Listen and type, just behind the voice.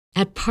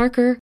At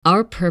Parker,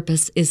 our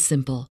purpose is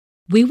simple.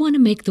 We want to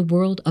make the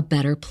world a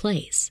better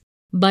place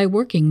by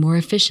working more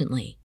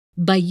efficiently,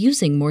 by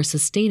using more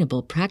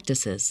sustainable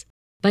practices,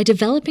 by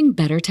developing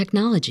better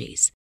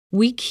technologies.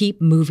 We keep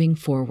moving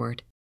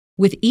forward.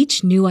 With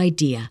each new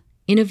idea,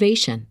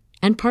 innovation,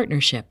 and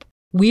partnership,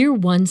 we're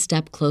one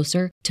step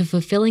closer to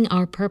fulfilling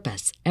our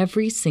purpose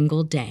every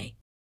single day.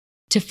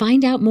 To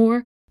find out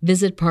more,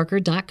 visit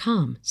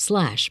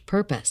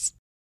parker.com/purpose.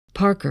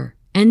 Parker,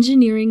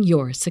 engineering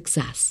your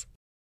success.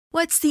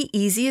 What's the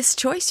easiest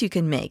choice you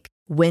can make?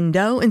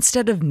 Window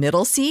instead of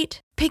middle seat?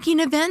 Picking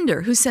a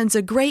vendor who sends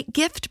a great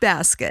gift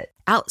basket?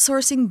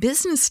 Outsourcing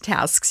business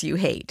tasks you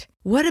hate?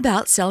 What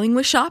about selling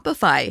with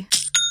Shopify?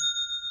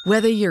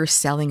 Whether you're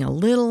selling a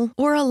little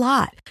or a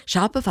lot,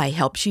 Shopify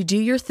helps you do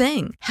your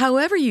thing,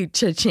 however you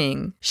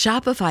cha-ching.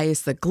 Shopify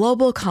is the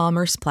global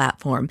commerce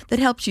platform that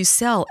helps you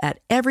sell at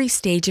every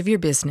stage of your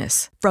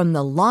business. From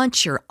the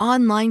launch your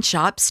online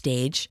shop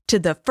stage to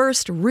the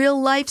first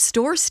real-life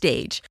store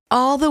stage,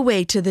 all the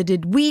way to the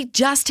did we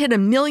just hit a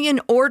million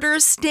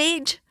orders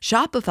stage.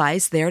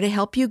 Shopify's there to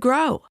help you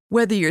grow.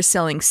 Whether you're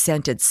selling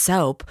scented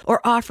soap or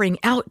offering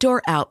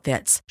outdoor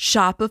outfits,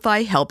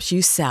 Shopify helps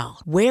you sell.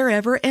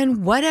 Wherever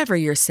and whatever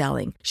you're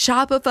selling,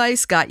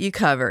 Shopify's got you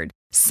covered.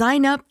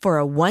 Sign up for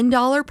a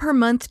 $1 per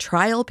month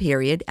trial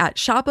period at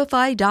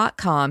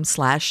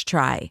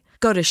shopify.com/try.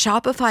 Go to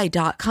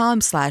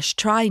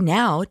shopify.com/try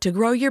now to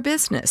grow your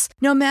business,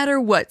 no matter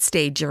what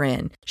stage you're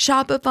in.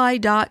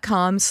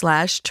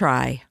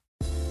 Shopify.com/try.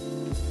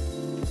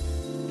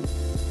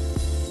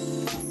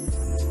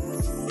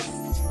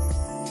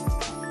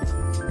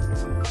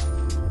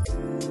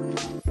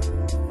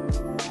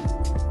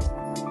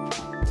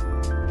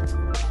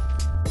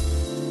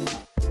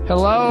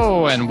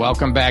 Hello, and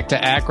welcome back to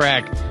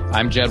ACCRAC.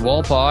 I'm Jed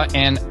Wolpaw,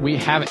 and we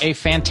have a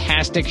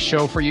fantastic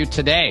show for you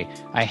today.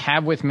 I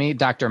have with me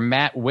Dr.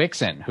 Matt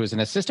Wixon, who's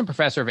an assistant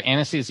professor of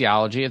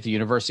anesthesiology at the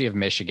University of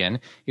Michigan.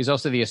 He's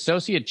also the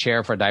associate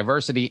chair for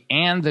diversity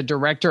and the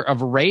director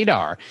of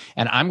RADAR.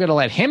 And I'm going to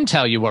let him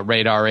tell you what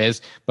RADAR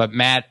is. But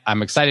Matt,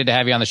 I'm excited to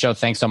have you on the show.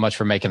 Thanks so much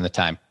for making the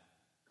time.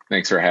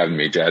 Thanks for having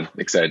me, Jed.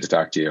 Excited to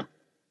talk to you.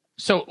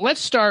 So let's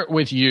start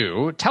with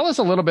you. Tell us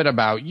a little bit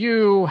about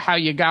you, how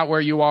you got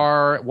where you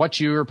are, what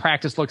your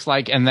practice looks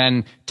like, and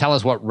then tell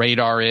us what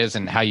RADAR is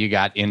and how you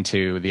got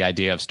into the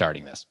idea of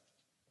starting this.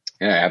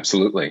 Yeah,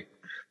 absolutely.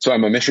 So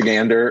I'm a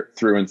Michigander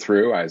through and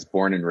through. I was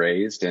born and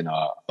raised in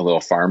a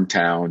little farm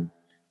town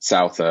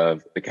south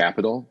of the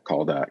capital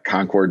called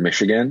Concord,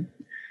 Michigan.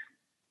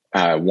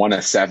 One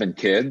of 7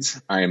 kids.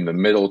 I am the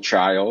middle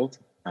child,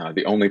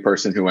 the only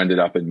person who ended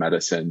up in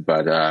medicine,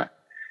 but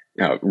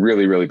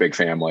really, really big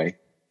family.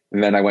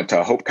 And then I went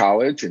to Hope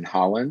College in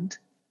Holland,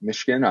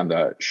 Michigan, on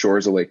the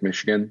shores of Lake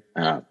Michigan,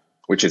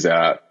 which is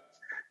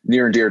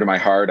near and dear to my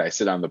heart. I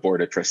sit on the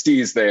board of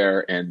trustees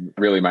there, and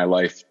really my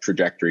life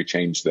trajectory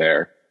changed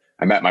there.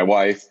 I met my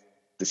wife,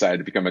 decided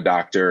to become a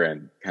doctor,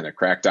 and kind of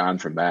cracked on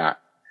from that.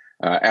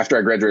 After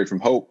I graduated from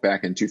Hope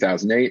back in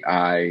 2008,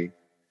 I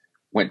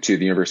went to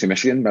the University of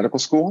Michigan Medical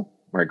School,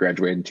 where I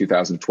graduated in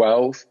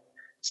 2012,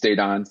 stayed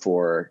on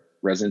for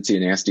residency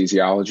in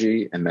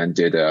anesthesiology, and then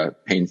did a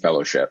pain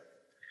fellowship.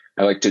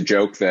 I like to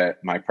joke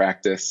that my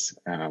practice,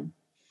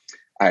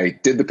 I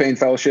did the pain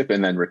fellowship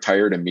and then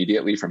retired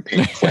immediately from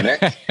pain clinic.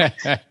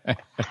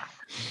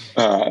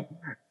 I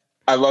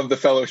love the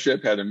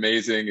fellowship, had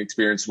amazing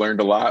experience, learned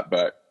a lot,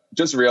 but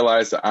just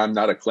realized that I'm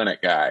not a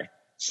clinic guy.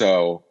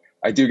 So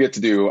I do get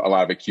to do a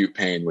lot of acute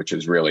pain, which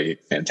is really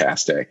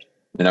fantastic.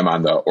 And I'm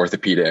on the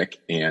orthopedic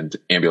and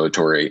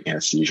ambulatory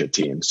anesthesia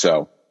team.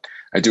 So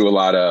I do a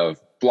lot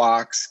of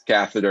blocks,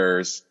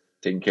 catheters,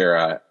 taking care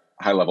of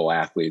high-level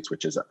athletes,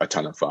 which is a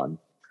ton of fun.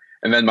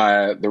 And then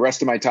the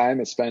rest of my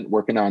time is spent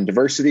working on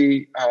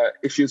diversity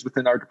issues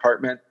within our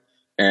department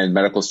and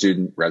medical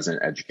student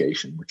resident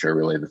education, which are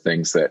really the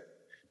things that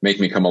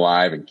make me come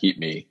alive and keep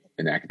me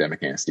in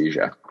academic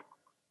anesthesia.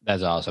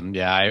 That's awesome.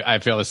 Yeah, I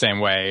feel the same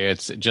way.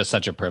 It's just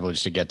such a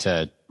privilege to get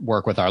to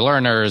work with our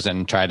learners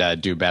and try to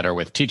do better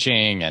with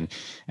teaching and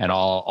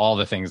all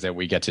the things that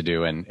we get to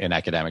do in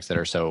academics that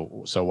are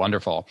so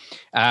wonderful.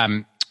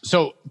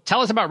 So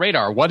tell us about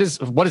RADAR. What does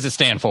it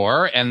stand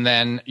for? And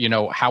then,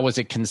 how was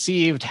it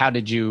conceived? How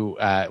did you,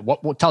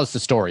 tell us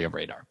the story of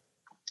RADAR.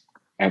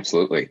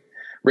 Absolutely.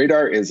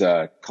 RADAR is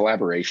a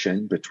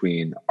collaboration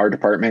between our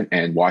department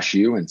and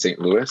WashU in St.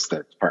 Louis,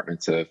 the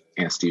departments of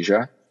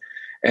anesthesia.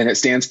 And it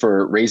stands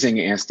for Raising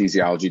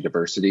Anesthesiology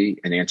Diversity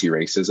and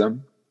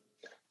Anti-Racism.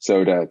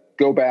 So to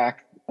go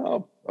back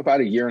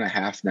about a year and a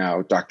half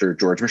now, Dr.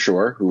 George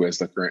Mashore, who is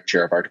the current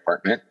chair of our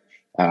department,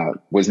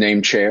 was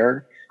named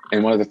chair.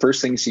 And one of the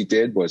first things he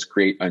did was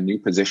create a new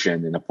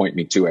position and appoint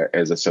me to it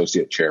as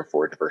associate chair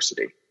for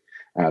diversity.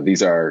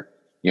 These are,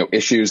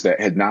 issues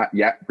that had not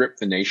yet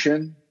gripped the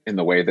nation in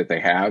the way that they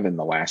have in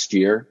the last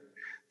year.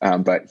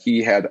 But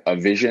he had a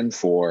vision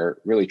for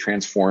really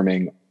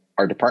transforming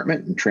our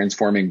department and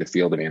transforming the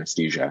field of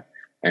anesthesia.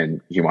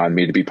 And he wanted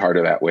me to be part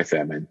of that with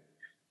him. And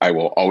I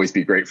will always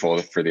be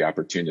grateful for the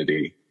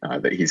opportunity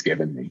that he's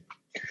given me.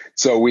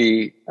 So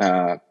he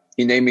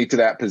named me to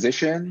that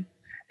position.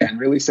 and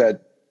really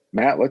said,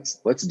 Matt,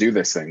 let's do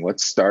this thing.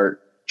 Let's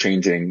start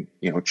changing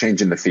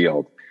the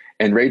field.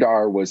 And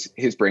RADAR was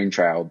his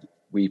brainchild.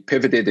 We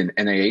pivoted an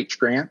NIH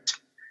grant,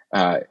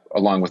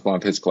 along with one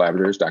of his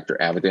collaborators, Dr.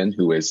 Avedon,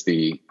 who is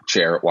the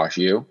chair at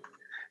WashU,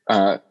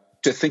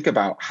 to think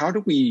about how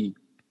do we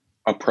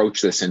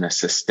approach this in a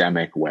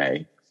systemic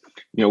way.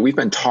 We've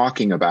been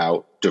talking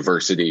about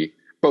diversity,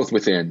 both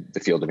within the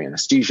field of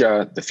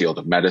anesthesia, the field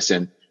of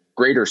medicine,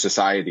 greater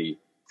society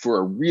for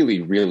a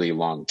really, really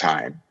long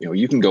time.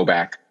 You can go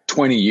back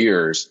 20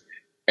 years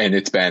and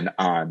it's been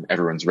on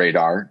everyone's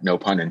radar, no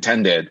pun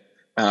intended.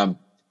 But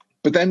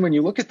then when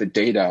you look at the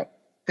data,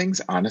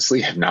 things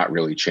honestly have not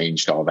really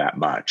changed all that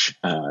much.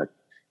 I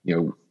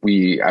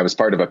was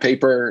part of a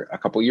paper a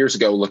couple years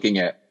ago looking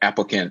at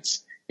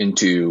applicants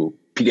into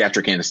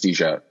pediatric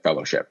anesthesia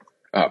fellowship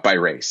by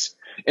race.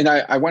 And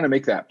I want to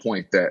make that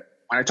point that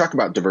when I talk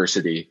about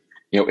diversity,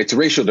 it's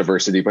racial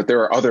diversity, but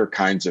there are other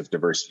kinds of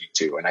diversity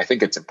too. And I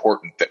think it's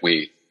important that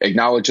we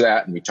acknowledge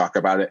that and we talk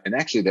about it, and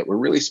actually that we're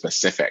really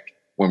specific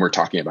when we're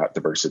talking about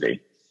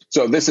diversity.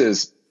 So this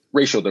is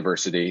racial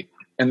diversity.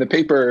 And the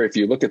paper, if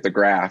you look at the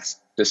graphs,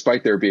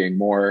 despite there being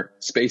more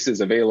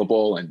spaces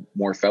available and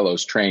more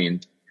fellows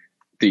trained,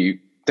 the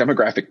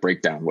demographic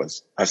breakdown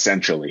was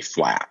essentially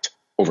flat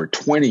over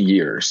 20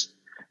 years.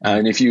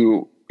 And if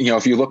you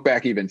look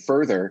back even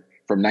further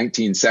from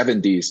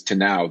 1970s to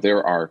now,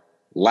 there are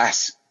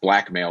less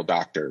Black male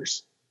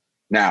doctors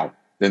now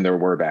than there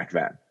were back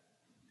then.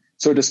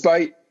 So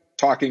despite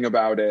talking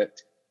about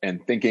it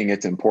and thinking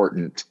it's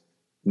important,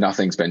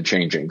 nothing's been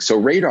changing. So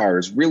RADAR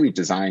is really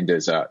designed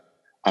as a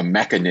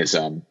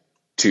mechanism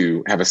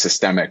to have a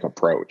systemic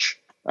approach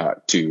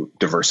to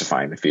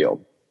diversifying the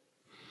field.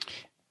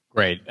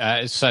 Great.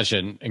 It's such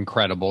an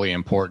incredibly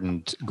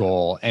important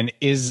goal. And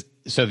is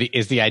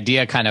the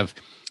idea kind of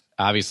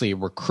obviously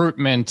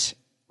recruitment,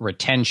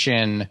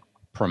 retention,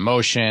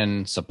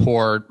 promotion,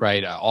 support,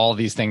 right? All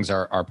these things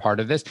are part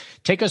of this.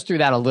 Take us through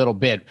that a little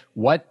bit.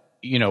 Let's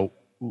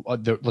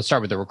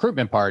start with the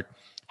recruitment part.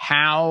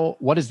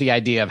 What is the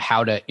idea of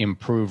how to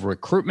improve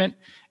recruitment?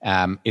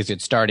 Is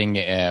it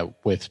starting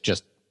with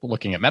just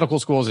looking at medical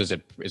schools? Is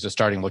it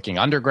starting looking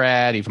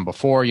undergrad, even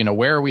before?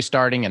 Where are we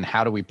starting, and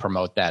how do we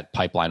promote that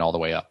pipeline all the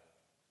way up?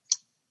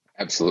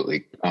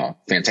 Absolutely.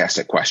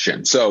 Fantastic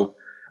question. So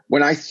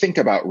when I think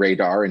about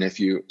RADAR, and if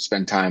you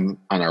spend time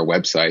on our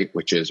website,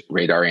 which is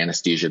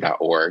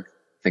radaranesthesia.org,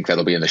 I think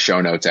that'll be in the show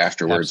notes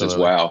afterwards.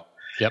 Absolutely. As well.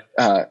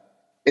 Yep.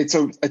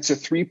 It's a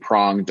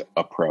three-pronged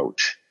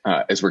approach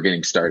as we're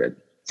getting started.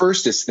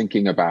 First is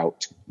thinking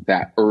about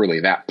that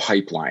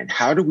pipeline.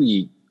 How do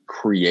we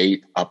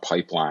create a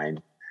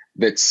pipeline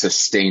that's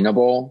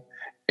sustainable,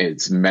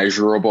 it's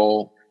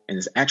measurable, and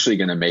is actually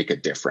going to make a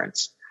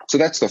difference? So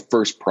that's the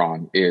first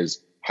prong, is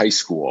high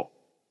school,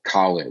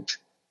 college,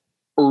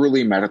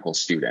 early medical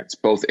students,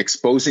 both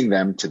exposing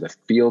them to the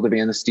field of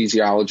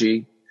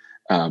anesthesiology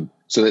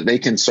so that they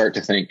can start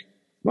to think,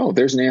 oh,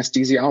 there's an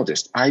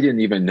anesthesiologist. I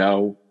didn't even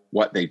know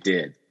what they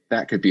did.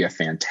 That could be a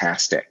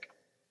fantastic,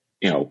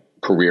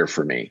 career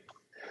for me.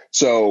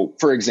 So,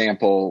 for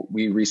example,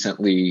 we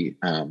recently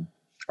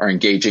are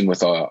engaging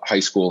with a high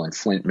school in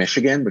Flint,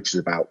 Michigan, which is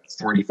about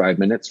 45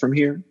 minutes from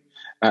here.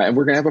 And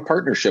we're going to have a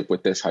partnership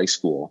with this high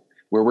school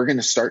where we're going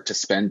to start to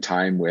spend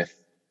time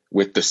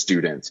with the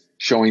students,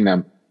 showing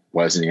them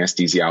what does an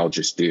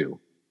anesthesiologist do,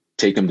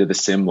 take them to the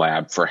sim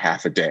lab for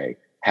half a day,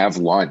 have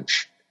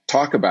lunch,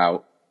 talk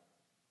about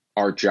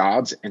our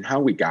jobs and how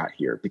we got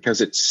here,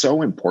 because it's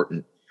so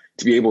important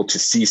to be able to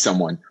see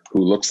someone who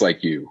looks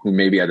like you, who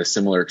maybe had a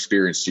similar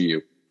experience to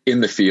you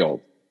in the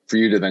field, for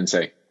you to then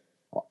say,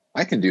 well,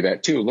 I can do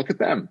that too. Look at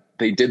them.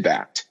 They did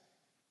that.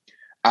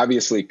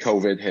 Obviously,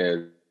 COVID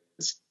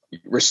has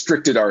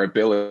restricted our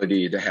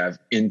ability to have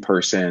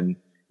in-person,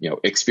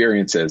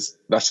 experiences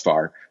thus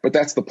far, but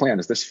that's the plan.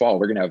 Is this fall,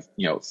 we're going to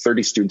have,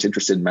 30 students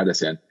interested in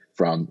medicine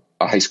from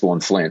a high school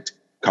in Flint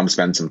come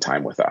spend some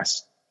time with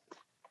us.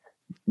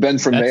 Then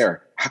from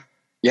there,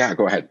 yeah,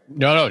 go ahead.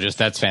 No, just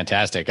that's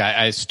fantastic.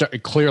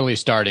 Clearly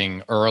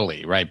starting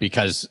early, right?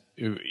 Because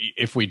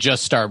if we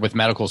just start with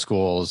medical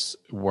schools,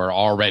 we're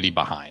already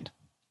behind.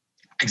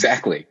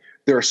 Exactly.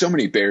 There are so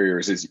many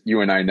barriers, as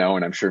you and I know,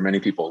 and I'm sure many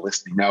people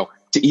listening know,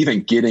 to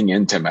even getting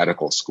into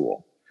medical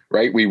school,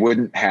 right? We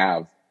wouldn't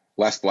have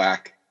less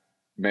Black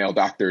male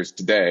doctors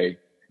today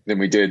than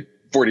we did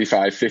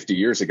 45, 50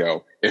 years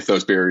ago if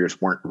those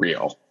barriers weren't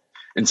real.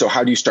 And so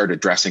how do you start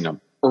addressing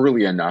them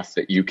early enough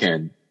that you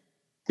can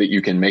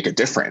make a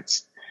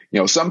difference?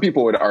 Some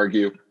people would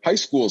argue high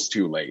school is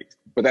too late,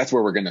 but that's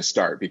where we're going to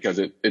start because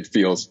it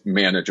feels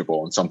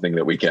manageable and something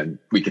that we can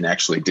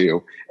actually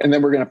do. And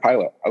then we're going to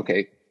pilot.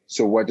 Okay,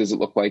 so what does it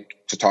look like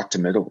to talk to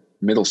middle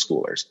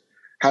schoolers?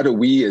 How do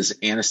we as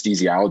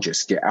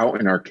anesthesiologists get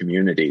out in our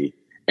community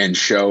and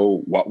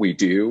show what we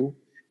do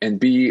and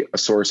be a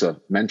source of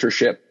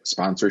mentorship,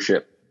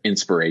 sponsorship,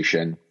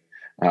 inspiration?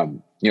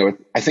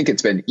 I think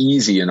it's been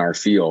easy in our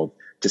field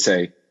to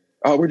say,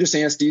 oh, we're just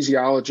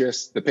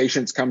anesthesiologists. The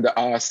patients come to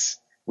us.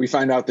 We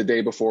find out the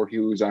day before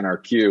who's on our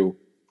queue.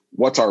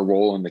 What's our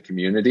role in the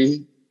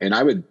community? And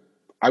I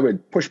I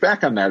would push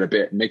back on that a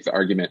bit and make the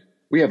argument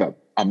we have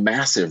a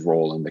massive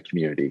role in the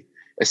community,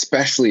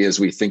 especially as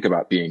we think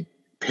about being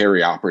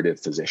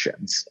perioperative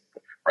physicians,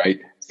 right?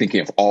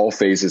 Thinking of all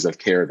phases of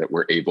care that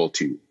we're able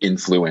to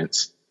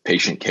influence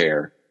patient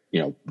care,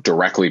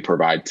 directly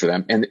provide to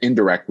them and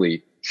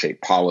indirectly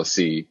shape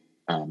policy,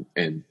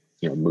 and,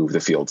 move the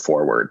field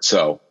forward.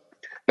 So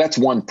that's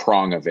one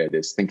prong of it,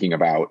 is thinking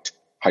about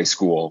high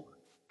school,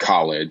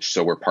 college.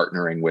 So we're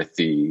partnering with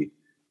the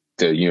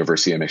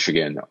University of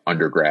Michigan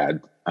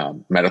undergrad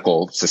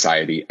medical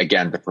society,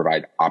 again, to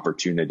provide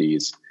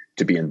opportunities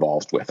to be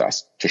involved with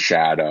us, to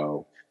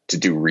shadow, to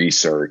do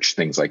research,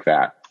 things like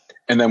that.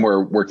 And then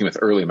we're working with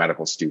early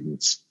medical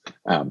students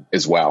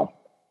as well.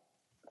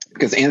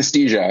 Because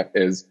anesthesia,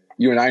 as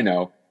you and I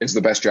know, is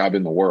the best job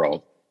in the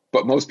world.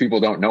 But most people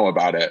don't know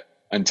about it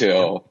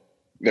until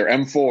they're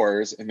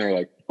M4s and they're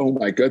like, oh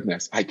my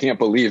goodness, I can't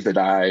believe that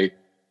I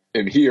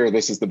am here.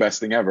 This is the best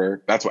thing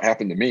ever. That's what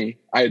happened to me.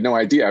 I had no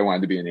idea I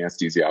wanted to be an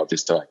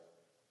anesthesiologist till I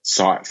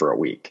saw it for a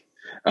week.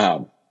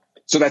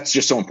 So that's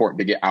just so important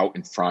to get out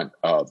in front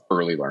of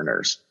early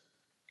learners.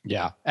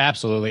 Yeah,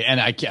 absolutely.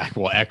 And I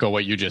will echo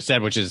what you just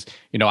said, which is,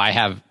 I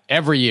have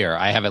every year,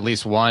 I have at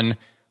least one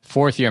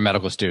fourth-year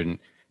medical student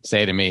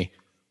say to me,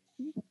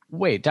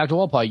 wait, Dr.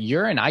 Wolpaw,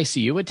 you're an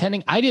ICU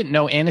attending? I didn't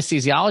know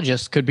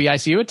anesthesiologists could be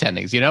ICU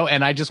attendings,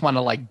 and I just want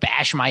to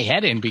bash my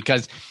head in,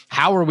 because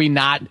how are we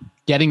not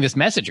getting this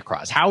message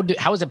across? How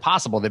is it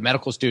possible that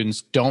medical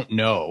students don't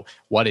know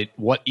what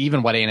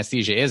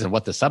anesthesia is and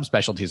what the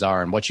subspecialties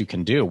are and what you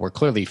can do? We're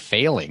clearly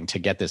failing to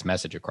get this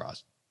message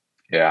across.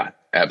 Yeah,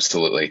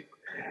 absolutely.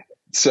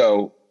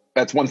 So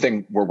that's one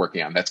thing we're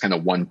working on. That's kind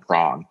of one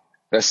prong.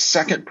 The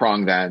second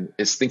prong then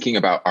is thinking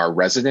about our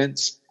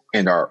residents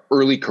and our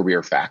early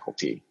career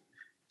faculty.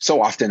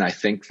 So often I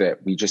think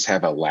that we just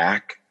have a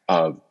lack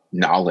of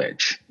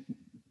knowledge,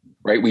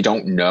 right? We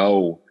don't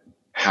know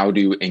how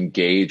to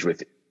engage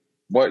with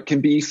what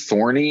can be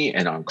thorny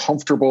and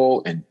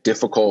uncomfortable and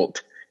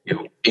difficult,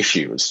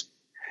 issues.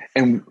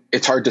 And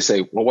it's hard to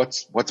say, well,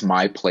 what's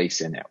my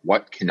place in it?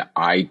 What can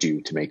I do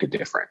to make a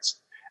difference?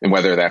 And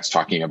whether that's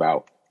talking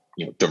about,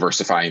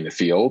 diversifying the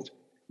field,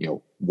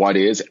 what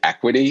is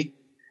equity?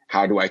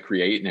 How do I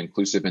create an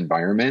inclusive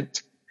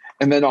environment?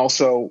 And then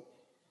also,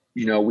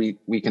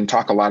 we can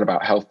talk a lot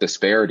about health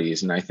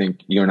disparities. And I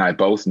think you and I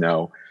both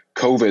know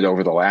COVID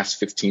over the last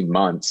 15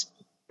 months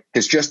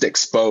has just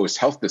exposed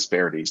health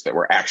disparities that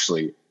were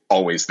actually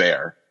always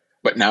there,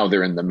 but now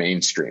they're in the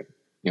mainstream.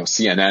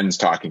 CNN's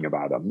talking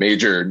about them,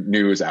 major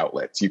news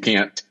outlets. You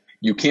can't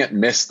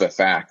miss the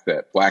fact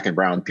that Black and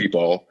brown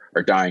people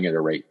are dying at a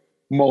rate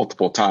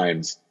multiple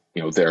times,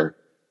 their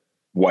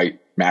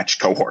white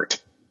matched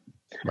cohort.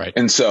 Right.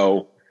 And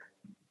so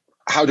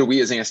how do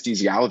we as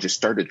anesthesiologists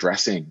start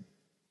addressing,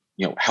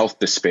 health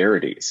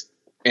disparities?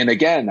 And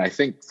again, I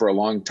think for a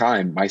long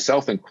time,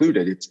 myself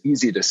included, it's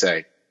easy to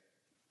say,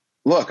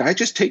 look, I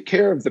just take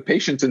care of the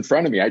patients in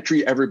front of me. I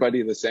treat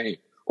everybody the same,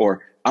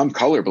 or I'm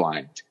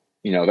colorblind.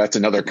 That's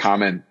another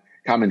common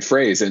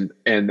phrase.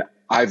 And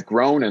I've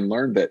grown and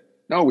learned that,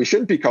 no, we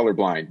shouldn't be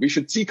colorblind. We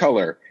should see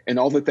color and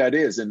all that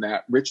is, and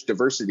that rich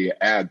diversity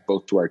to add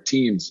both to our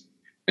teams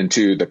and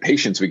to the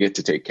patients we get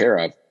to take care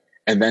of,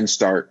 and then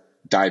start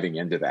diving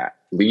into that,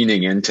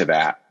 leaning into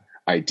that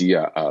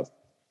idea of,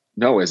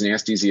 no, as an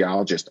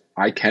anesthesiologist,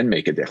 I can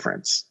make a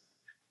difference.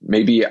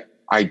 Maybe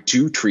I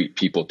do treat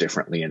people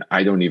differently and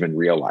I don't even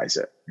realize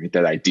it. Right?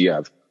 That idea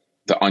of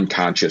the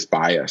unconscious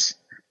bias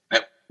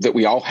that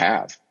we all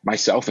have,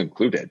 myself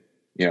included.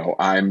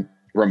 I'm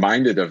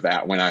reminded of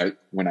that when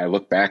I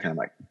look back and I'm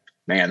like,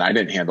 man, I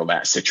didn't handle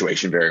that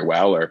situation very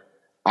well, or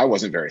I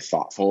wasn't very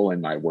thoughtful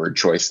in my word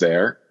choice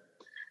there.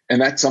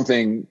 And that's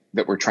something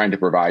that we're trying to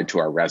provide to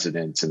our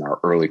residents and our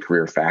early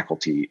career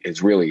faculty,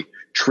 is really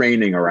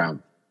training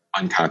around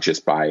unconscious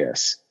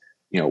bias.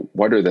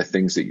 What are the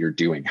things that you're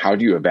doing? How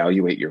do you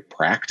evaluate your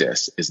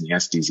practice as an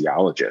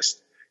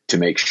anesthesiologist to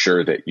make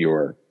sure that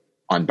you're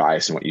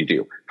unbiased in what you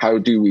do? How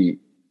do we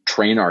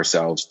train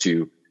ourselves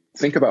to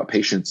think about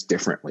patients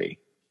differently?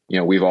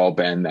 We've all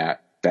been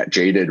that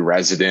jaded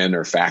resident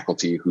or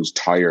faculty who's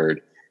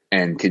tired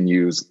and can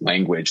use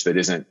language that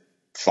isn't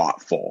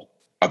thoughtful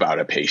about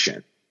a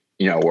patient,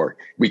 or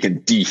we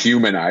can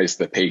dehumanize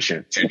the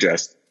patient to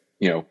just,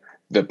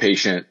 the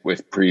patient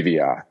with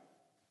previa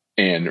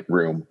in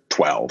room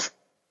 12,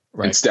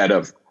 right, instead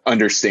of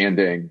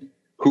understanding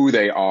who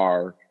they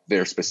are,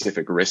 their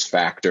specific risk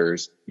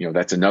factors.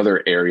 That's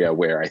another area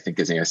where I think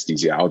as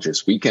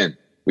anesthesiologists, we can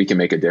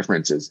make a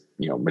difference, is,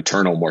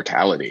 maternal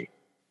mortality.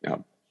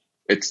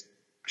 It's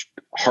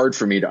hard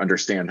for me to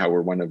understand how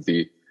we're one of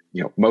the,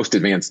 most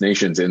advanced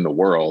nations in the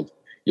world,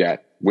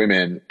 yet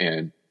women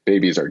and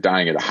babies are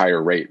dying at a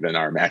higher rate than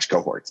our matched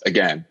cohorts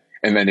again.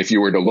 And then if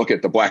you were to look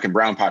at the Black and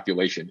brown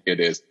population, it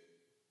is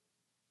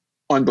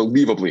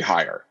unbelievably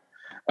higher.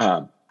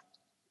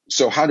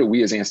 So how do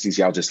we as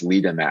anesthesiologists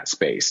lead in that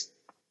space?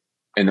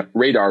 And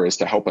Radar is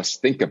to help us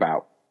think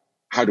about,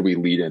 how do we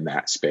lead in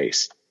that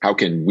space? How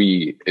can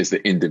we as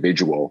the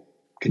individual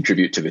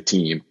contribute to the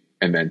team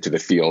and then to the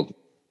field,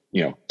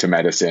 to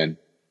medicine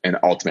and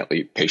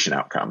ultimately patient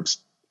outcomes.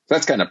 So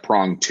that's kind of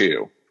prong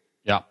 2.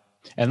 Yeah.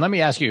 And let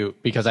me ask you,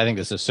 because I think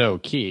this is so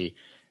key,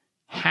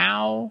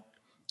 how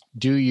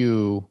do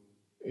you,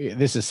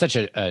 this is such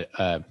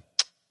a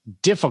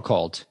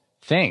difficult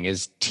thing,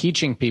 is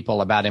teaching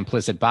people about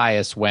implicit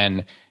bias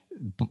when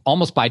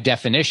almost by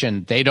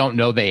definition, they don't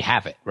know they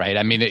have it, right?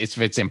 I mean, if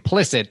it's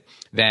implicit,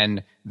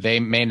 then they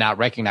may not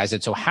recognize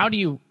it. So how do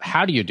you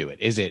do it?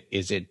 Is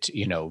it,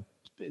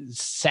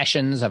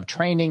 sessions of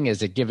training?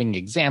 Is it giving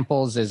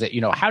examples? Is it,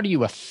 how do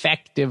you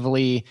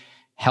effectively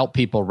help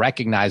people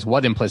recognize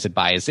what implicit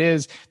bias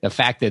is, the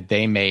fact that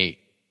they may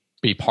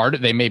be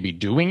they may be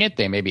doing it,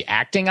 they may be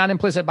acting on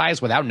implicit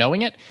bias without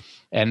knowing it,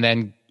 and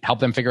then help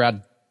them figure out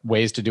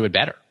ways to do it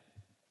better?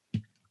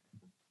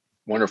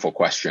 Wonderful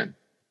question.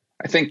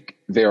 I think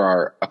there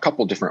are a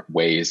couple different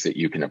ways that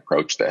you can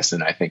approach this.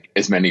 And I think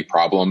as many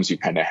problems, you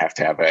kind of have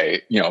to have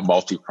a,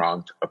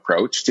 multi-pronged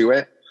approach to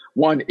it.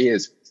 One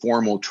is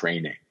formal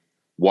training.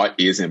 What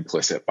is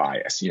implicit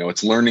bias?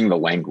 It's learning the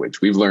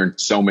language. We've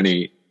learned so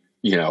many,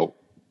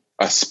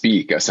 a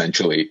speak,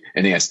 essentially,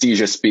 an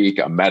anesthesia speak,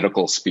 a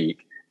medical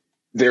speak.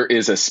 There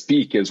is a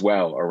speak as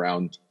well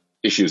around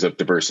issues of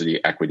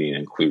diversity, equity, and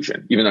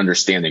inclusion. Even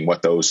understanding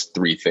what those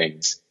 3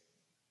 things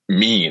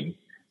mean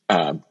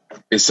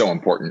is so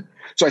important.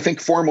 So I think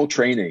formal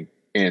training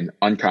in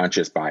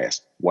unconscious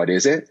bias, what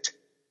is it?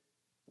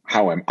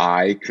 How am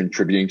I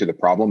contributing to the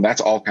problem? That's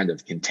all kind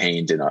of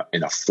contained in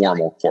a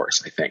formal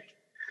course, I think.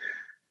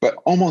 But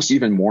almost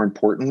even more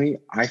importantly,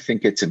 I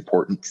think it's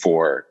important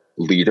for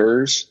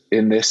leaders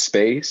in this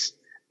space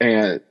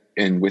and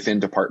within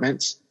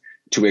departments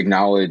to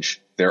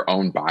acknowledge their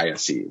own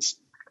biases,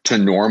 to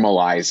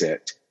normalize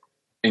it,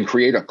 and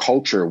create a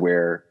culture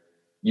where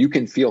you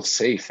can feel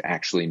safe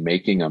actually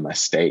making a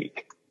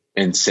mistake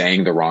and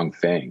saying the wrong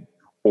thing,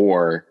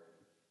 or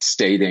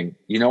stating,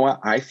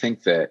 I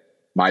think that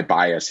my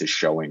bias is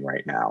showing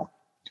right now.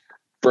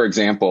 For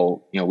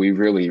example, we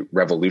really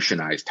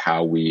revolutionized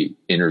how we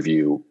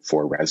interview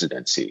for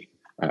residency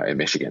in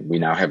Michigan. We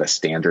now have a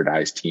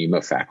standardized team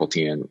of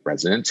faculty and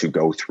residents who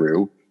go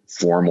through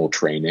formal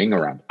training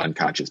around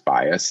unconscious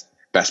bias,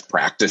 best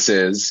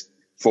practices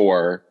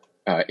for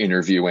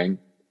interviewing,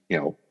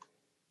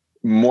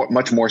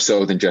 much more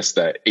so than just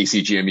the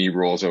ACGME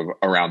rules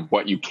around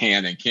what you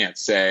can and can't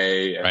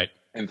say, right,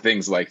 and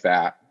things like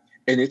that.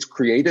 And it's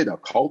created a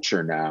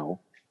culture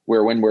now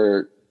where when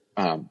we're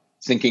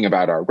thinking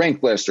about our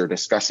rank list or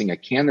discussing a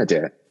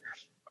candidate,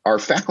 our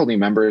faculty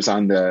members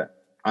on the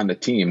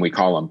team, we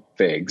call them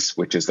FIGs,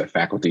 which is the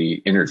faculty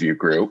interview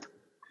group,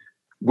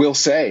 will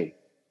say,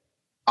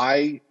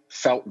 I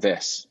felt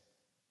this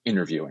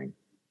interviewing,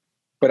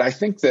 but I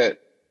think that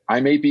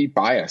I may be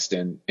biased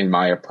in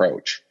my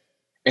approach.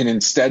 And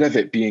instead of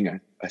it being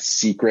a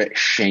secret,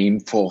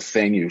 shameful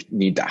thing you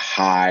need to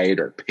hide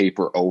or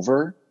paper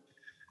over,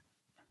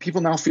 people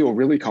now feel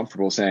really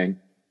comfortable saying,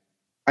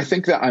 I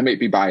think that I may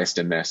be biased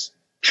in this.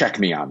 Check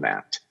me on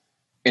that.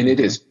 And it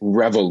has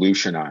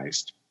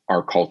revolutionized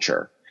our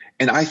culture.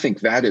 And I think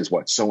that is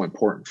what's so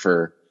important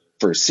for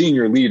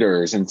senior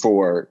leaders and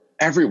for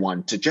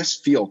everyone to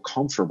just feel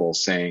comfortable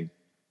saying,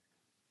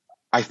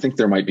 I think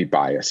there might be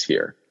bias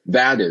here.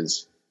 That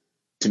is,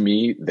 to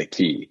me, the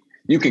key.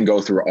 You can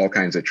go through all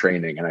kinds of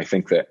training, and I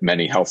think that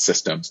many health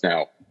systems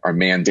now are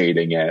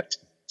mandating it.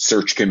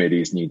 Search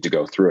committees need to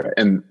go through it.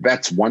 And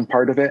that's one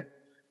part of it.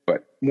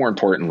 But more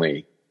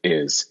importantly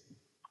is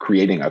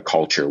creating a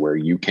culture where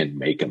you can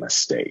make a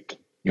mistake.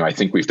 I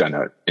think we've done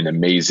an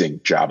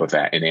amazing job of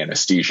that in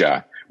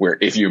anesthesia, where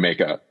if you make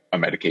a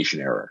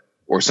medication error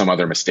or some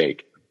other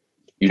mistake,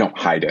 you don't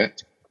hide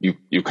it.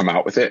 You come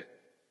out with it,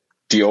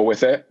 deal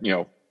with it.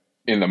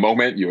 In the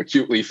moment, you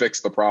acutely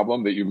fix the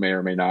problem that you may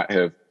or may not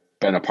have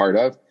been a part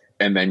of,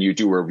 and then you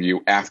do a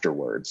review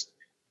afterwards.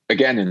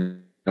 Again,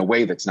 in a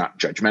way that's not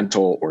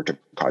judgmental or to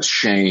cause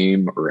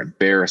shame or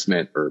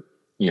embarrassment or,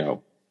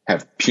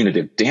 have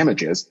punitive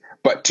damages,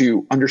 but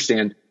to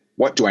understand,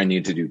 what do I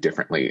need to do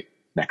differently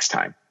next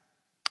time?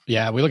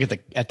 Yeah, we look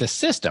at the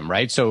system,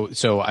 right? So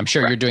I'm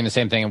sure you're doing the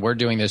same thing, and we're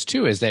doing this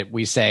too, is that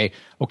we say,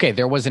 okay,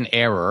 there was an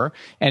error,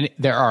 and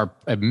there are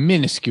a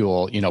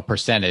minuscule,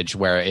 percentage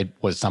where it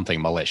was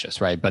something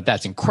malicious, right? But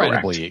that's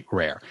incredibly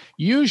rare.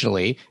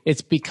 Usually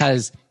it's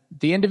because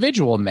the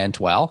individual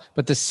meant well,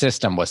 but the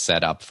system was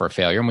set up for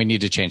failure, and we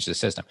need to change the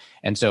system.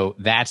 And so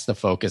that's the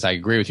focus. I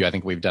agree with you. I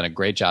think we've done a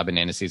great job in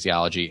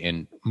anesthesiology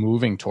in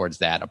moving towards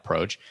that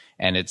approach,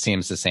 and it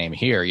seems the same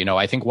here.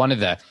 I think one of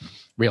the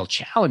real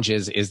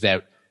challenges is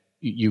that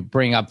you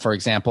bring up, for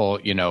example,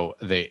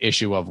 the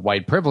issue of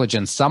white privilege,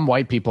 and some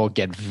white people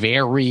get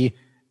very,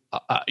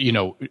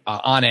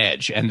 on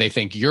edge, and they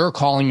think you're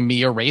calling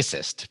me a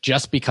racist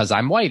just because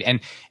I'm white.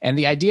 And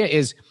the idea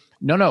is,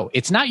 no,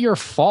 it's not your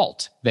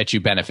fault that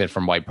you benefit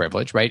from white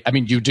privilege, right? I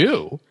mean, you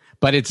do,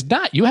 but it's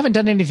not, you haven't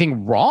done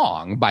anything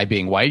wrong by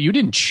being white. You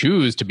didn't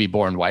choose to be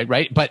born white,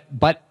 right?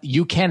 But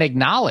you can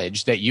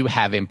acknowledge that you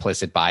have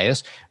implicit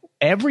bias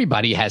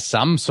everybody has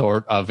some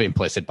sort of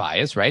implicit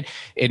bias, right?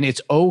 And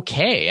it's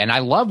okay. And I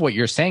love what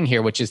you're saying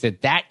here, which is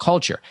that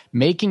culture,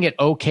 making it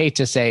okay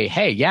to say,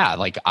 hey, yeah,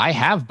 like I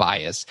have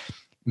bias,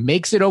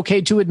 makes it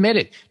okay to admit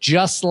it.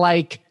 Just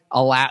like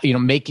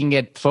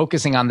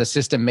focusing on the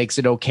system makes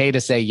it okay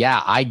to say,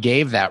 yeah, I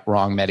gave that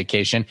wrong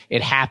medication.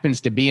 It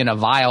happens to be in a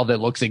vial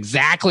that looks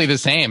exactly the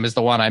same as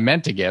the one I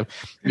meant to give.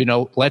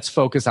 Let's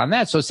focus on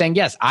that. So saying,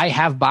 yes, I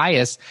have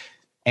bias,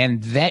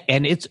 and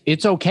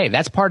it's okay.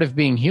 That's part of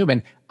being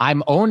human.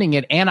 I'm owning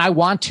it, and I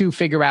want to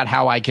figure out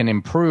how I can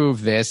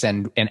improve this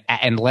and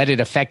let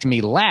it affect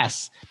me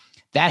less.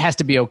 That has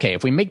to be okay.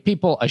 If we make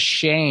people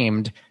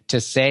ashamed to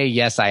say,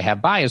 yes, I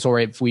have bias, or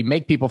if we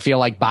make people feel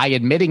like by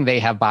admitting they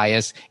have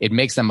bias, it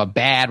makes them a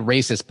bad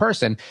racist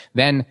person,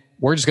 then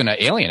we're just going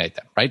to alienate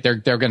them, right? They're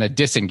going to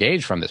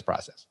disengage from this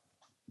process.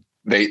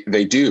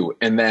 They do.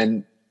 And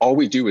then all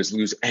we do is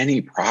lose any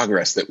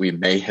progress that we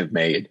may have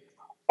made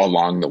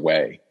along the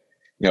way.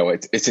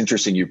 It's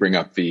interesting you bring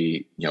up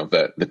the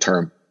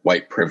term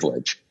white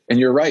privilege. And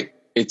you're right.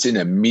 It's an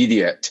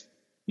immediate,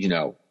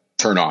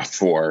 turnoff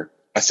for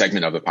a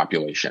segment of the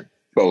population,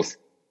 both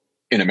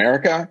in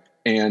America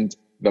and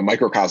the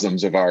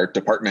microcosms of our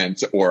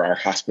departments or our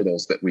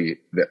hospitals that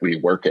we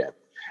work in.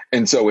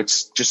 And so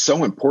it's just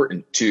so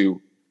important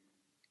to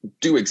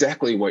do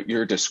exactly what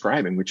you're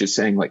describing, which is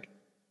saying, like,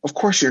 of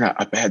course you're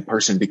not a bad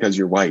person because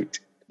you're white,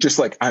 just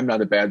like I'm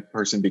not a bad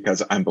person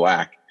because I'm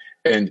Black,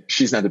 and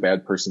she's not a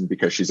bad person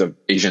because she's of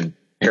Asian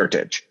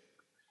heritage.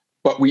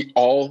 But we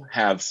all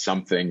have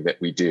something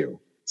that we do.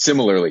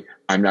 Similarly,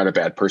 I'm not a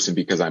bad person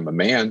because I'm a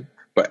man,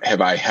 but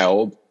have I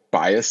held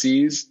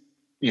biases,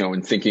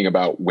 in thinking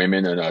about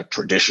women in a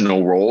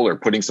traditional role or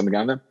putting something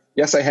on them?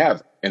 Yes, I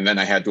have. And then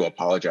I had to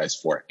apologize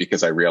for it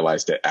because I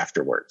realized it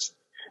afterwards.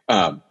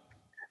 And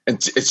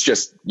it's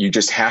just, you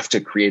just have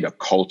to create a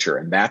culture.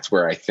 And that's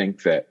where I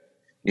think that,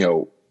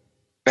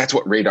 that's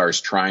what Radar is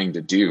trying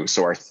to do.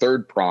 So our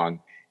third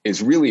prong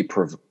is really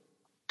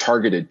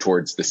targeted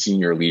towards the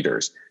senior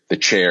leaders, the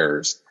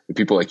chairs, the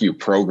people like you,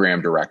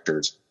 program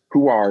directors,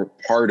 who are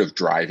part of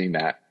driving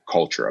that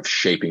culture, of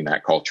shaping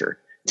that culture.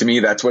 To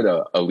me, that's what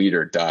a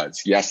leader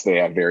does. Yes, they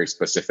have very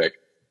specific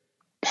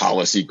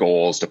policy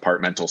goals,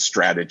 departmental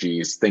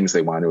strategies, things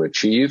they want to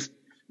achieve.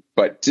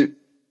 But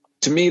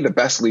to me, the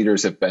best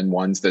leaders have been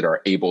ones that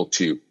are able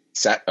to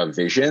set a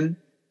vision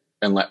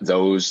and let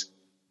those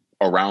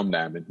around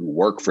them and who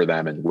work for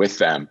them and with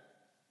them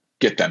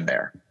get them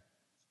there.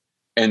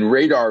 And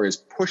Radar is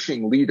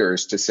pushing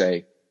leaders to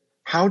say,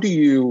 how do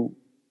you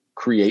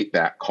create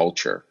that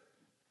culture?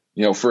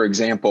 For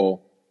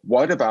example,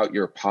 what about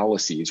your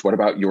policies? What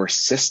about your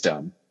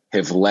system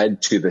have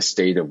led to the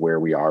state of where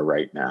we are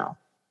right now?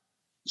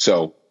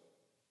 So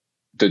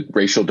the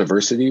racial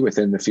diversity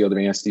within the field of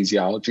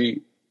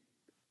anesthesiology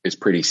is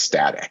pretty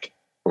static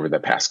over the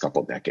past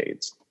couple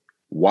decades.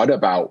 What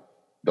about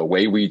the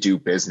way we do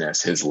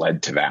business has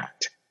led to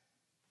that?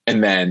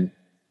 And then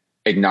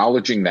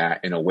acknowledging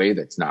that in a way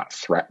that's not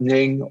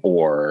threatening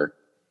or,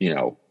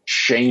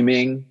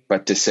 shaming,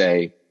 but to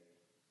say,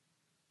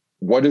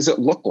 what does it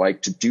look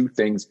like to do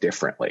things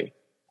differently?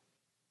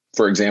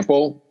 For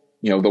example,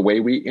 the way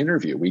we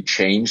interview, we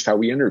changed how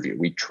we interview.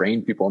 We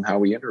trained people in how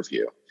we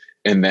interview.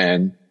 And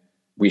then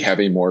we have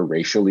a more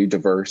racially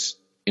diverse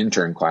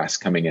intern class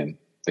coming in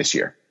this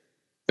year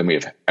than we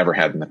have ever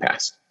had in the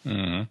past.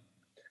 Mm-hmm.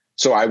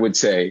 So I would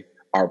say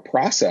our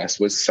process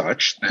was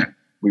such that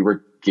we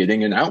were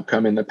getting an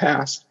outcome in the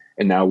past.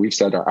 And now we've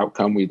said our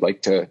outcome, we'd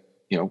like to,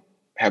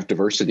 have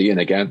diversity. And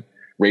again,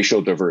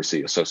 racial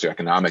diversity,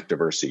 socioeconomic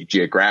diversity,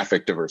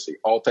 geographic diversity,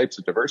 all types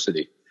of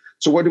diversity.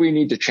 So what do we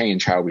need to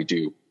change how we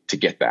do to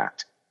get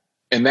that?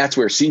 And that's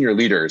where senior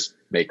leaders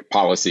make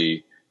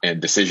policy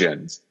and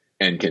decisions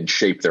and can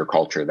shape their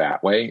culture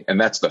that way. And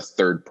that's the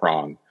third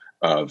prong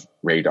of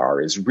Radar,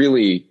 is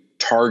really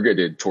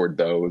targeted toward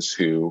those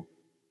who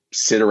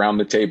sit around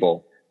the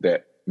table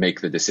that make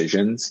the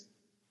decisions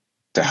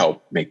to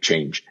help make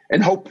change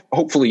and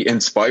hopefully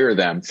inspire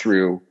them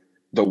through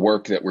the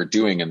work that we're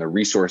doing and the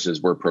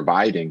resources we're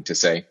providing to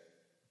say,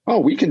 oh,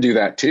 we can do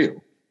that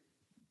too.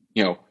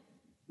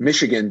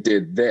 Michigan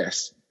did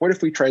this. What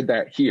if we tried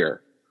that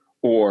here?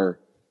 Or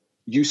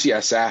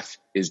UCSF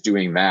is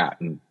doing that.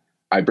 And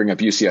I bring up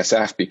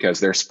UCSF because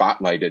they're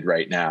spotlighted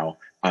right now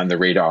on the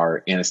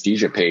Radar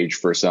anesthesia page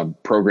for some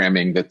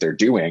programming that they're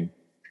doing.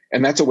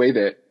 And that's a way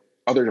that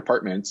other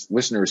departments,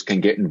 listeners, can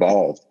get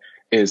involved,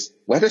 is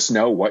let us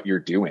know what you're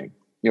doing.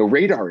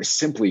 Radar is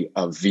simply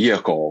a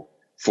vehicle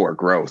for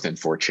growth and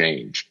for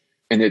change.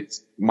 And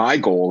my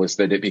goal is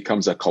that it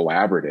becomes a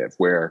collaborative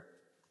where,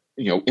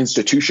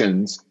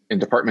 institutions and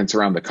departments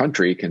around the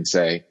country can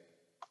say,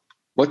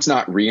 let's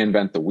not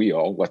reinvent the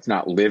wheel. Let's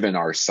not live in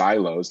our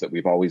silos that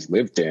we've always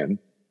lived in,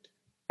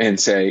 and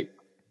say,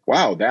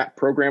 wow, that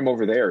program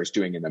over there is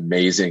doing an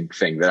amazing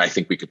thing that I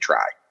think we could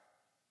try.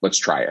 Let's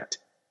try it.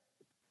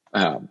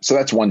 So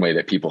that's one way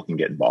that people can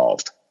get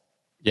involved.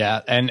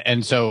 Yeah.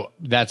 And so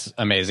that's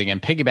amazing.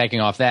 And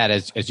piggybacking off that,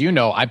 as you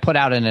know, I put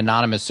out an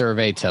anonymous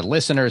survey to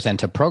listeners and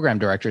to program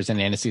directors in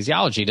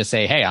anesthesiology to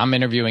say, hey, I'm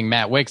interviewing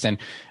Matt Wixon,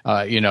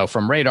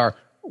 from Radar.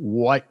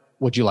 What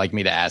would you like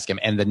me to ask him?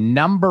 And the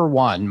number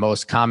one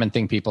most common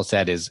thing people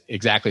said is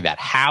exactly that.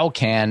 How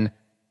can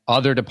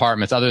other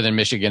departments other than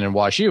Michigan and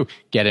WashU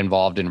get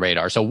involved in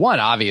Radar? So one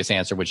obvious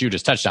answer, which you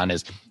just touched on,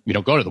 is,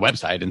 go to the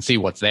website and see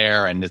what's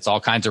there. And it's all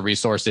kinds of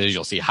resources.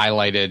 You'll see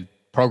highlighted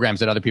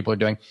programs that other people are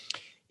doing.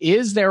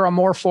 Is there a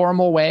more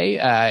formal way,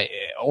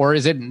 or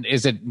is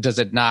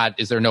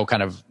there no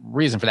kind of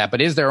reason for that? But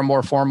is there a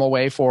more formal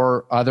way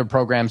for other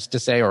programs to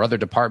say, or other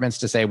departments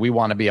to say, we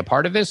want to be a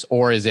part of this?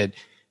 Or is it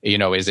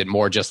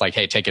more just like,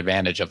 hey, take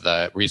advantage of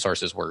the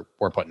resources we're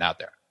putting out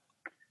there?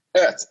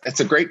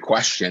 It's a great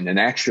question. And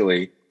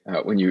actually,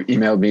 when you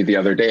emailed me the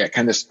other day, it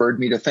kind of spurred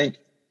me to think,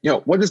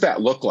 what does that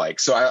look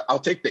like? So I'll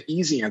take the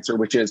easy answer,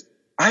 which is,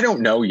 I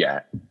don't know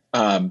yet.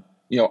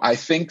 I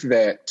think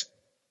that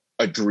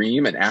a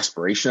dream and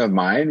aspiration of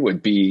mine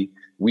would be,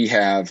 we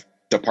have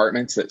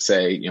departments that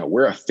say,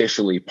 we're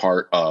officially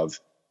part of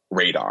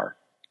Radar.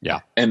 Yeah.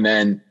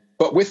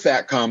 But with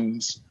that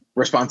comes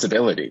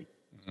responsibility,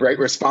 right?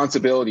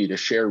 Responsibility to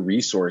share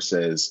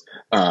resources,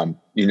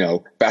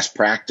 best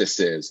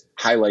practices,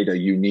 highlight a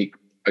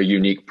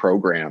unique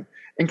program,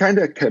 and kind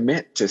of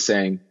commit to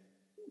saying,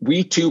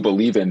 we too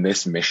believe in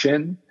this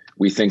mission.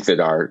 We think that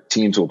our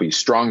teams will be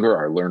stronger.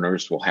 Our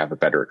learners will have a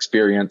better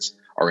experience.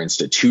 Our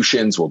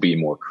institutions will be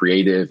more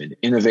creative and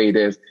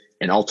innovative.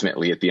 And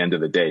ultimately, at the end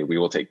of the day, we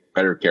will take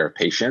better care of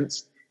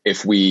patients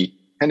if we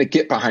kind of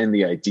get behind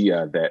the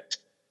idea that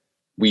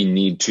we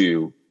need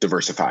to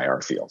diversify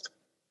our field.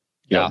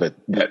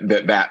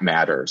 That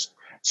matters.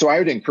 So I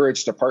would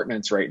encourage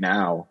departments right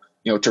now,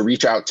 to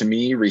reach out to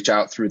me, reach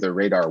out through the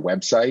Radar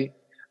website,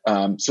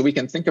 so we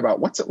can think about,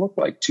 what's it look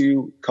like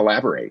to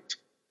collaborate?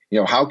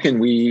 How can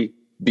we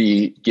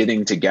be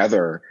getting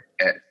together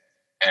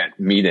at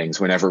meetings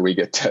whenever we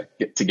get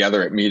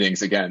together at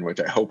meetings again, which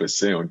I hope is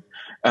soon,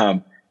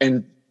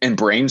 and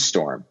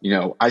brainstorm.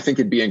 I think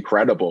it'd be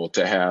incredible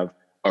to have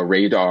a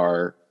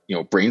Radar,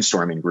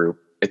 brainstorming group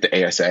at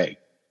the ASA,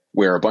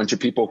 where a bunch of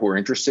people who are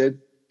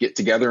interested get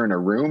together in a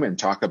room and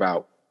talk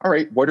about, all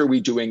right, what are we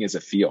doing as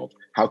a field?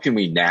 How can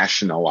we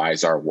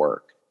nationalize our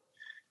work?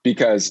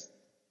 Because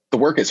the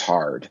work is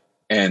hard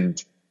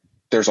and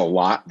there's a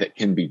lot that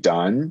can be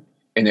done.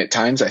 And at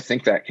times I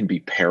think that can be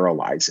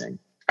paralyzing.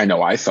 I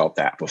know I felt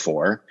that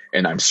before,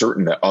 and I'm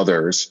certain that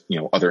others,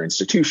 other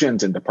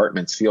institutions and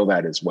departments feel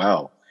that as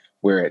well,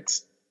 where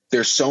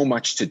there's so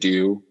much to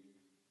do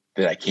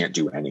that I can't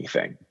do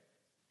anything.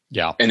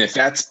 Yeah. And if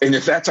that's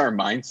our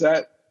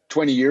mindset,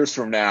 20 years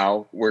from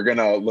now, we're going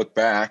to look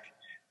back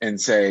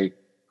and say,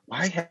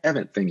 why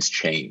haven't things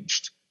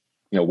changed?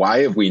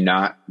 Why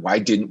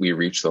didn't we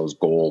reach those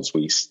goals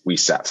we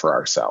set for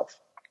ourselves?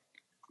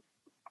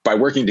 By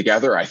working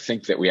together, I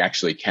think that we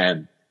actually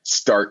can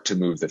start to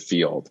move the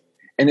field.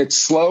 And it's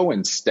slow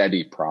and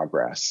steady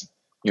progress.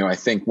 I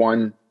think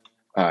one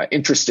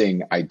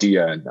interesting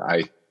idea, and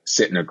I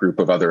sit in a group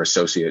of other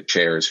associate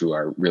chairs who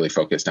are really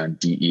focused on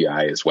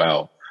DEI as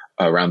well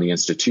around the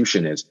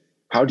institution, is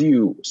how do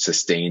you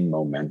sustain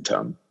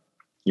momentum?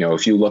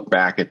 If you look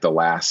back at the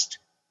last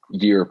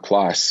year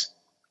plus,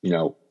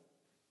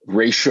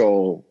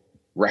 racial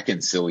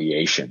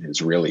reconciliation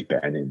has really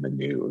been in the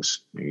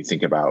news. You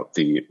think about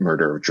the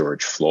murder of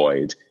George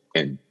Floyd,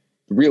 and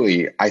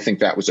really, I think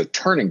that was a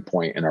turning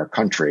point in our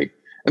country.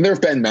 And there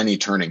have been many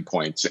turning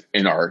points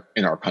in our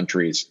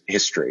country's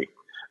history.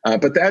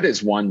 But that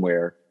is one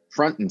where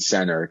front and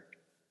center,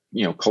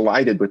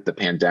 collided with the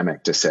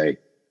pandemic to say,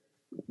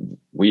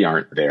 we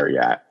aren't there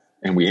yet.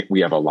 And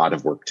we have a lot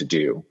of work to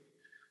do.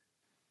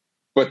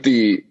 But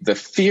the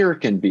fear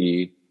can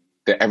be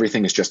that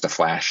everything is just a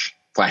flash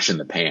in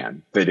the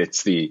pan, that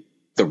it's the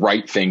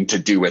right thing to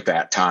do at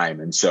that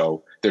time. And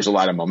so there's a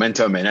lot of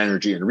momentum and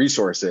energy and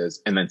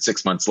resources. And then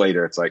 6 months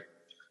later, it's like,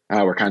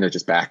 we're kind of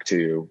just back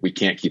to, we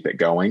can't keep it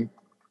going.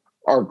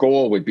 Our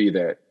goal would be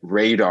that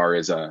Radar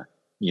is a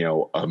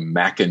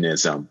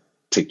mechanism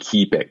to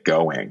keep it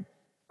going,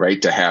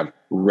 right? To have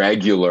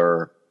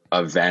regular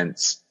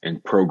events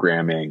and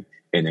programming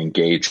and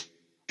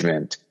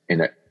engagement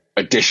and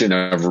addition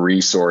of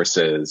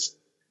resources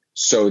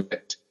so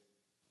that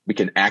we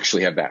can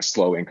actually have that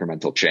slow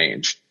incremental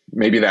change.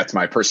 Maybe that's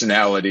my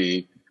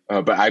personality,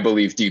 but I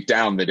believe deep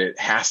down that it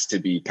has to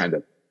be kind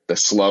of the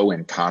slow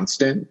and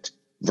constant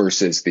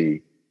versus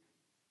the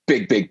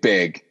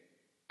big,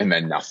 and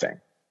then nothing.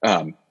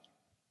 I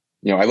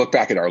look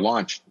back at our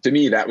launch. To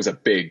me, that was a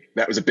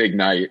big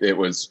night. It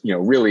was,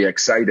 really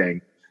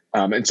exciting.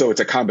 And so it's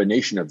a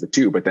combination of the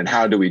two, but then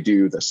how do we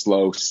do the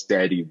slow,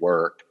 steady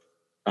work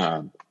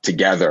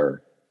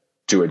together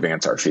to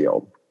advance our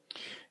field?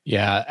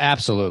 Yeah,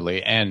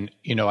 absolutely. And,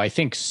 I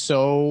think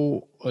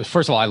so.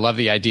 First of all, I love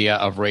the idea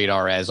of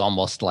Radar as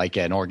almost like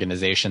an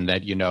organization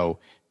that,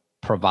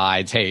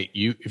 provides, hey,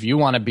 if you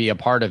want to be a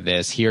part of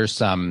this, here's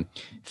some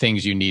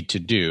things you need to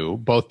do,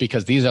 both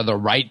because these are the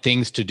right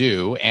things to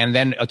do. And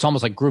then it's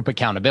almost like group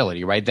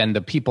accountability, right? Then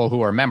the people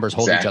who are members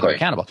hold each other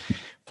accountable.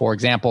 For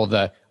example,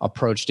 the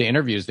approach to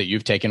interviews that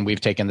you've taken,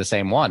 we've taken the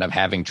same one of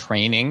having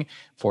training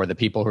for the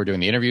people who are doing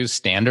the interviews,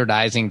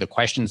 standardizing the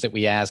questions that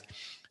we ask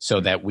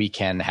so that we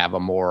can have a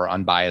more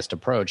unbiased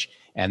approach.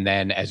 And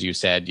then, as you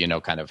said,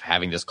 kind of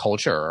having this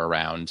culture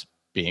around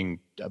being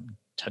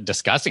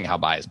discussing how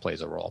bias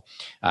plays a role.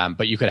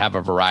 But you could have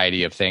a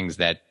variety of things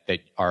that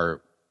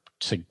are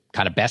to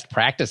kind of best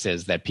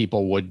practices that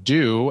people would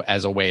do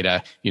as a way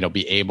to,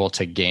 be able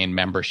to gain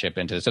membership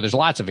into this. So there's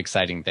lots of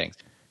exciting things.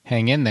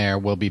 Hang in there.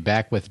 We'll be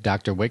back with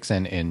Dr.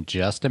 Wixon in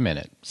just a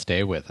minute.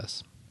 Stay with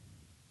us.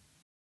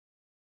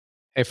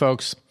 Hey,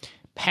 folks.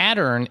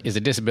 Pattern is a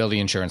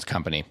disability insurance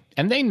company,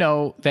 and they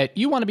know that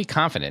you want to be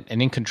confident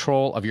and in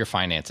control of your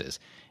finances.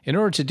 In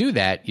order to do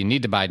that, you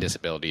need to buy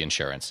disability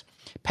insurance.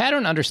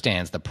 Pattern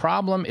understands the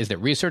problem is that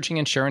researching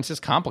insurance is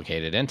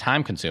complicated and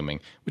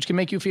time-consuming, which can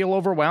make you feel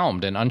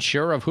overwhelmed and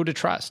unsure of who to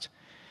trust.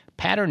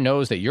 Pattern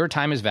knows that your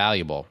time is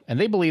valuable, and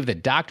they believe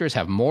that doctors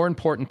have more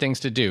important things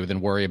to do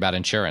than worry about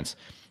insurance.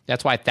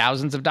 That's why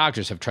thousands of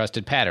doctors have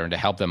trusted Pattern to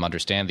help them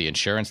understand the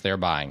insurance they're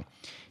buying.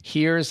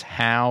 Here's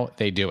how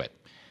they do it.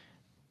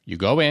 You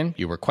go in,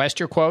 you request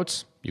your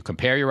quotes, you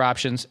compare your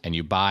options, and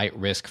you buy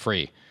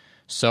risk-free.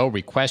 So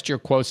request your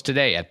quotes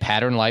today at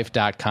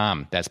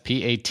patternlife.com. That's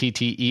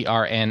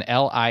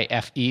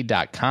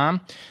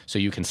patternlife.com. So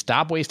you can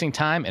stop wasting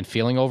time and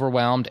feeling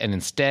overwhelmed and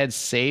instead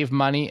save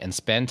money and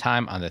spend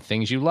time on the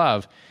things you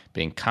love,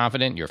 being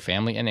confident your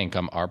family and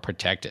income are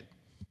protected.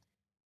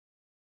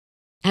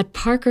 At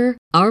Parker,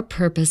 our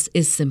purpose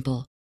is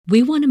simple.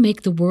 We want to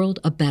make the world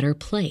a better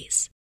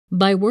place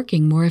by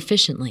working more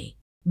efficiently,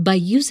 by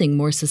using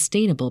more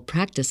sustainable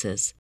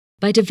practices,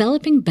 by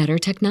developing better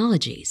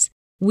technologies.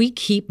 We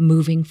keep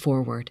moving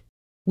forward.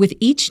 With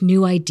each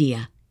new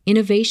idea,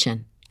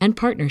 innovation, and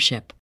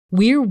partnership,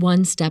 we're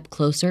one step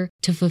closer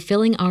to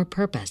fulfilling our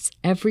purpose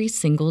every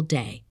single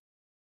day.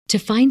 To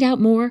find out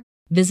more,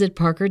 visit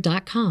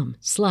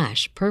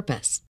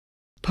parker.com/purpose.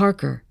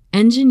 Parker,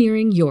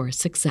 engineering your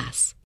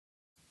success.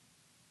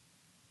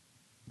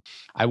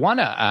 I want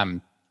to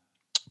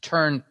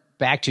turn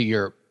back to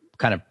your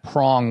kind of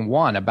prong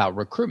one about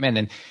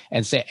recruitment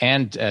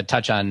and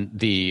touch on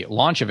the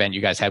launch event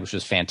you guys had, which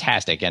was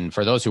fantastic. And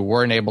for those who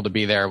weren't able to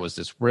be there, it was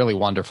this really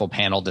wonderful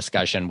panel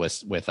discussion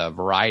with a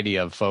variety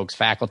of folks,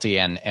 faculty,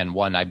 and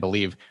one, I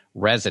believe,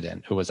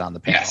 resident who was on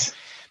the panel. Yes.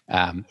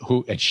 And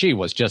she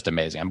was just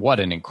amazing. And what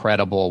an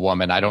incredible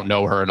woman. I don't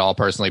know her at all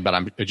personally, but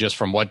I'm just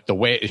from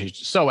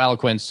she's so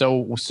eloquent,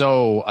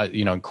 so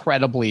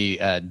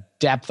incredibly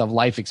depth of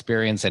life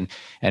experience, and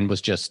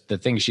was just the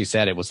things she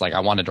said. It was like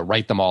I wanted to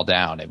write them all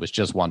down. It was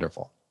just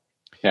wonderful.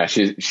 Yeah,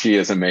 she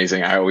is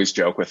amazing. I always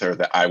joke with her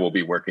that I will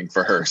be working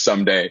for her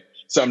someday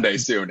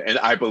soon, and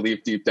I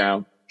believe deep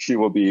down she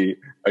will be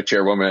a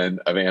chairwoman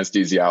of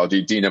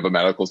anesthesiology, dean of a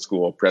medical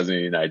school, president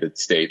of the United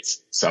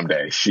States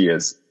someday. She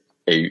is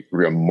a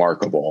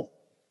remarkable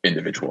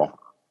individual.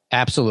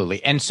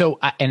 Absolutely. And so,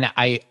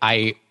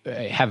 I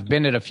have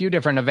been at a few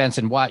different events,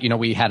 and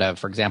we had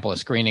for example, a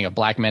screening of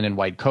Black Men in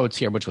White Coats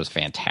here, which was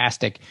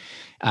fantastic.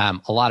 A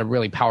lot of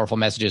really powerful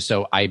messages.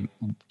 So I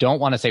don't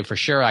want to say for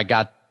sure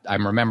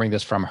I'm remembering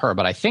this from her,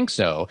 but I think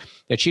so,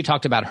 that she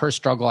talked about her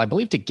struggle, I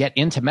believe, to get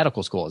into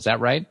medical school. Is that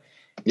right?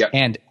 Yeah.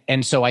 And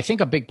so I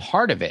think a big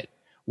part of it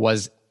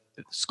was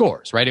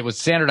scores, right? It was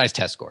standardized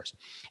test scores.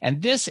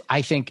 And this,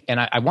 I think, and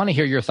I want to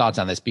hear your thoughts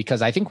on this,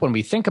 because I think when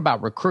we think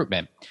about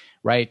recruitment,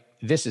 right,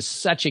 this is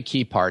such a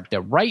key part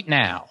that right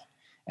now,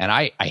 and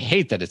I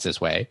hate that it's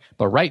this way,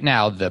 but right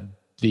now the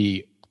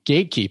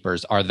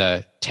gatekeepers are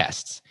the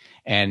tests.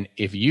 And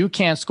if you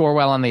can't score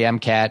well on the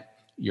MCAT,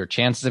 your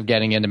chances of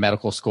getting into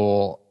medical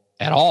school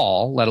at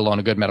all, let alone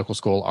a good medical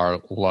school,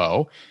 are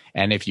low.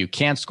 And if you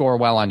can't score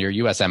well on your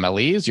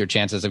USMLEs, your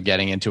chances of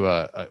getting into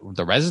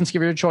the residency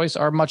of your choice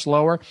are much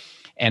lower.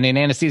 And in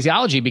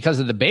anesthesiology, because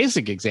of the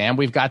basic exam,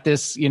 we've got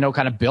this,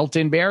 kind of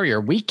built-in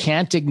barrier. We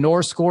can't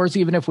ignore scores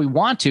even if we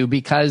want to,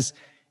 because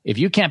if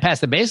you can't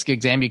pass the basic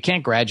exam, you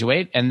can't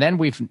graduate. And then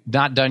we've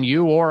not done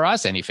you or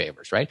us any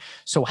favors, right?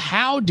 So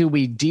how do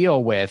we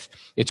deal with,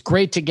 it's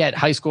great to get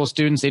high school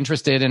students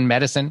interested in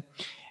medicine.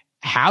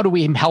 How do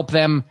we help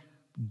them?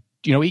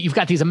 You've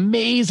got these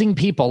amazing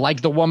people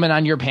like the woman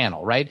on your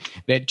panel, right?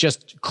 That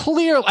just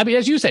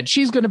as you said,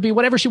 she's going to be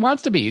whatever she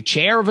wants to be,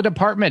 chair of a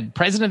department,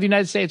 president of the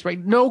United States, right?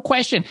 No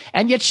question.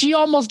 And yet she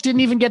almost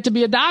didn't even get to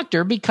be a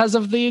doctor because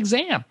of the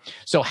exam.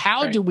 So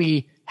how do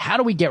we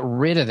get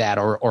rid of that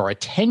or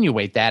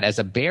attenuate that as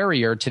a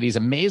barrier to these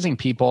amazing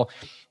people,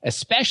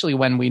 especially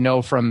when we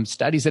know from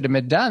studies that have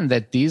been done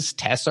that these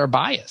tests are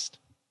biased?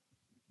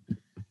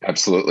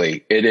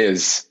 Absolutely. It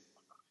is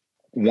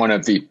one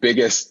of the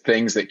biggest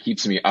things that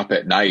keeps me up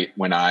at night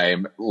when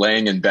I'm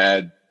laying in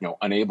bed,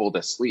 unable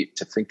to sleep,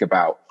 to think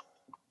about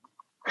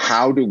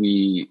how do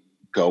we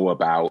go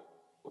about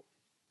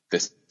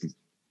this,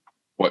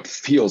 what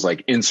feels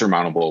like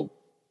insurmountable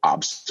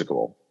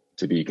obstacle,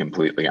 to be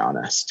completely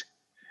honest.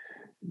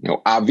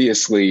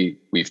 Obviously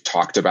we've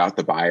talked about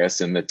the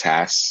bias in the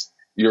tests.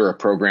 You're a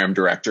program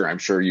director. I'm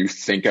sure you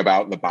think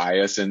about the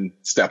bias in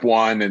step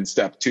 1 and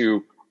step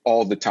 2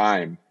 all the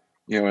time.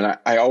 And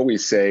I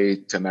always say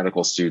to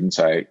medical students,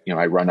 I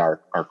run our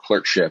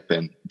clerkship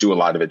and do a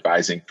lot of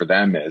advising for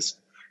them is,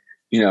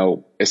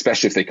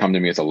 especially if they come to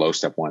me with a low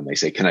step 1, they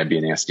say, can I be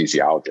an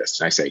anesthesiologist?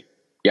 And I say,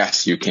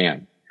 yes, you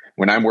can.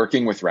 When I'm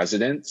working with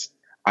residents,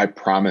 I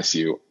promise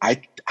you,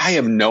 I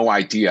have no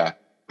idea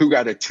who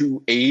got a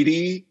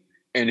 280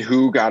 and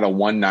who got a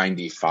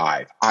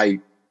 195. I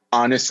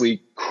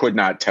honestly could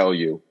not tell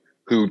you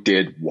who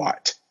did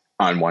what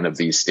on one of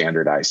these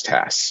standardized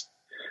tests.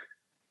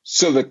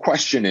 So the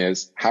question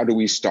is, how do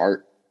we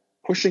start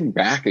pushing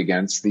back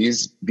against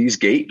these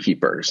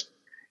gatekeepers?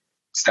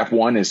 Step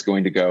 1 is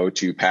going to go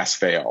to pass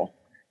fail.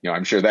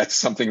 I'm sure that's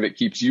something that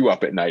keeps you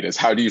up at night, is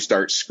how do you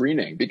start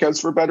screening? Because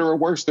for better or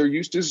worse, they're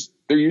used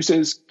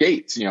as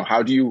gates.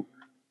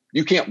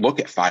 You can't look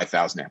at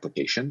 5,000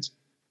 applications.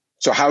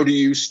 So how do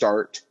you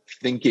start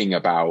thinking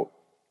about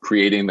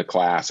creating the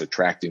class,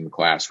 attracting the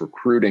class,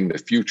 recruiting the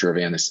future of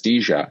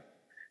anesthesia,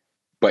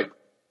 but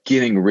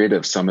getting rid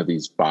of some of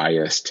these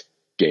biased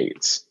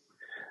gates?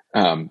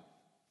 I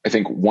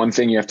think one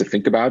thing you have to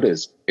think about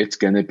is it's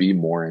going to be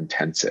more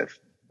intensive,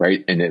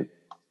 right? And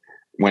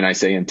when I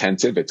say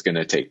intensive, it's going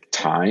to take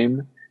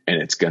time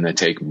and it's going to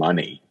take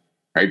money,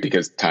 right?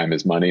 Because time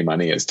is money,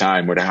 money is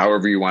time,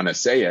 however you want to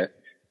say it.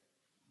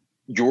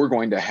 You're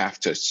going to have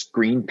to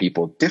screen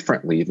people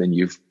differently than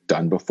you've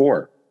done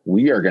before.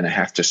 We are going to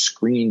have to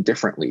screen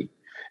differently.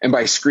 And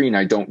by screen,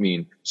 I don't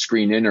mean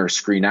screen in or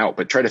screen out,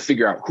 but try to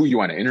figure out who you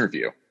want to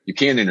interview. You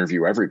can't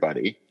interview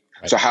everybody.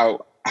 Right. So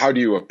how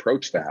do you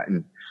approach that?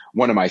 And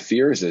one of my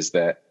fears is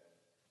that,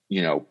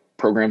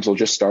 programs will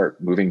just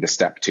start moving to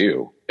step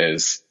 2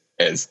 as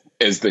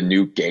the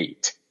new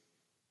gate,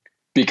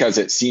 because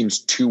it seems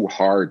too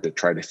hard to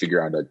try to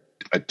figure out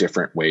a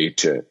different way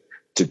to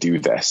do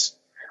this.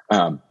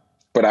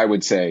 But I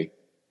would say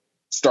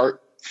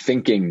start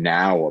thinking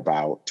now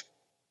about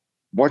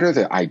what are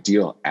the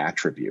ideal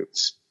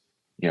attributes?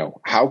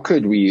 How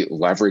could we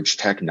leverage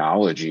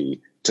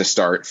technology to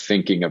start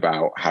thinking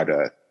about how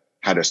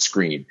to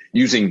screen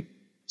using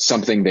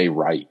something they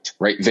write,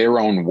 right? Their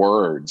own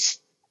words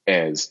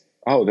as,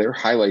 they're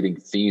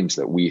highlighting themes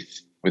that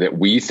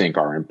we think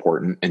are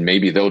important, and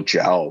maybe they'll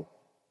gel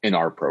in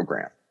our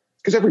program.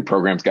 Because every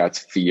program's got its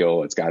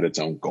feel, it's got its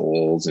own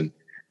goals, and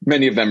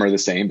many of them are the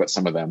same, but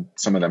some of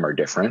them are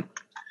different.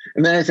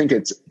 And then I think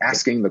it's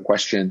asking the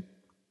question,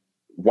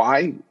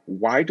 why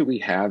do we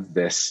have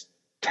this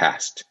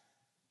test?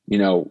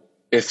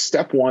 If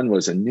step 1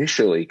 was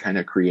initially kind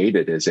of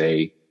created as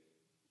a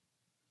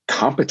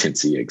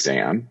competency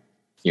exam,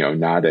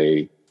 not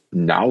a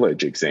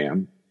knowledge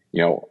exam,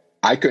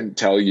 I couldn't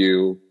tell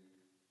you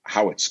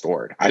how it's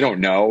scored. I don't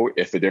know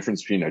if the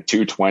difference between a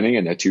 220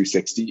 and a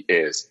 260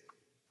 is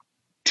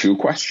 2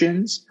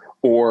 questions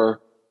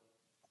or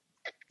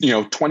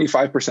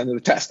 25% of the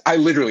test. I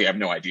literally have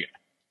no idea.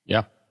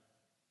 Yeah.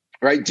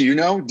 Right. Do you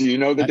know the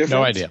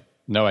difference?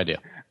 No idea.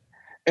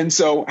 And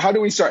so how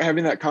do we start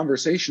having that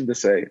conversation to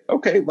say,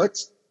 okay,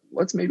 let's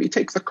maybe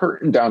take the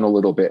curtain down a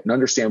little bit and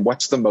understand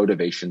what's the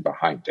motivation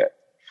behind it.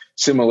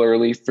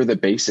 Similarly for the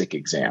basic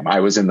exam, I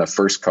was in the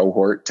first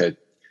cohort to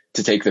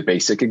take the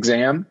basic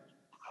exam.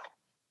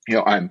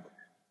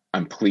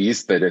 I'm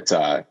pleased that it's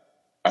a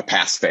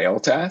pass fail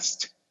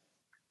test,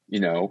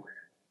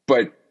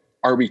 but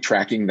are we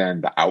tracking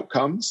then the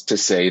outcomes to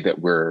say that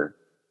we're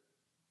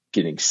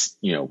getting,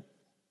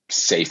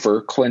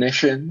 safer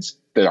clinicians,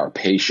 that our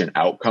patient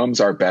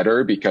outcomes are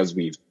better because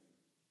we've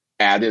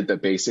added the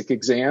basic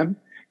exam?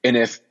 And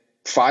if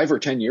 5 or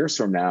 10 years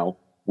from now,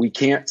 we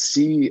can't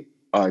see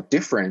a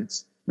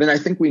difference, then I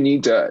think we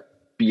need to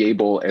be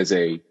able as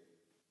a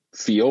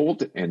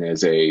field and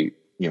as a,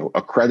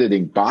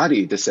 accrediting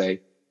body to say,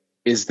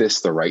 is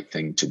this the right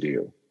thing to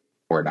do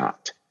or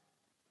not?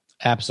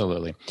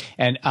 Absolutely.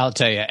 And I'll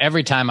tell you,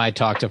 every time I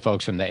talk to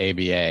folks from the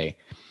ABA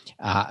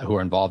who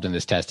are involved in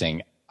this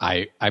testing,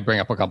 I bring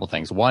up a couple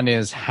things. One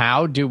is,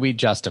 how do we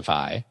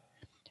justify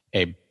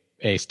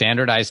a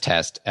standardized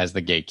test as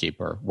the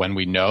gatekeeper when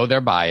we know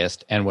they're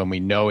biased and when we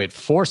know it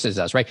forces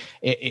us, right?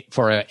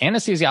 For an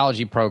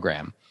anesthesiology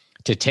program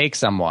to take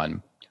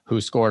someone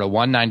who scored a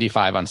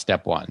 195 on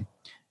step 1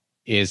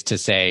 is to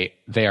say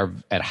they're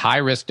at high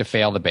risk to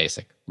fail the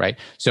basic, right?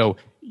 So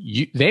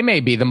they may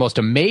be the most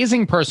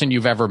amazing person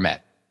you've ever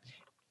met,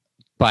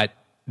 but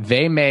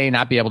they may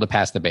not be able to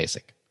pass the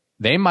basic.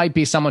 They might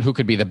be someone who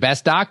could be the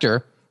best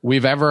doctor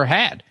we've ever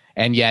had.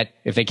 And yet,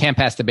 if they can't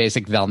pass the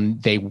basic,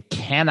 they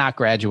cannot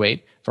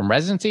graduate from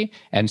residency.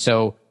 And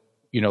so,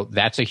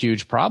 that's a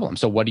huge problem.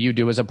 So what do you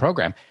do as a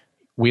program?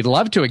 We'd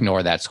love to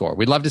ignore that score.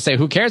 We'd love to say,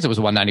 who cares? It was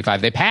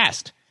 195. They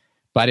passed.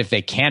 But if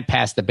they can't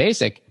pass the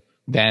basic,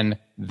 then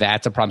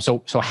that's a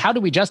problem. So how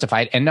do we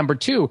justify it? And number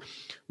 2,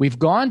 we've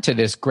gone to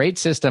this great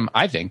system,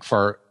 I think,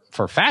 for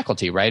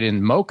faculty, right,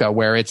 in MOCA,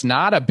 where it's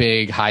not a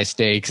big, high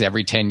stakes,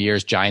 every 10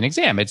 years giant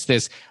exam. It's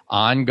this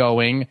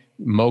ongoing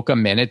MOCA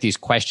minute, these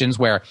questions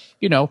where,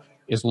 even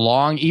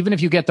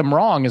if you get them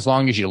wrong, as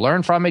long as you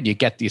learn from it,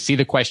 you see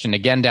the question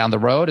again down the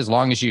road, as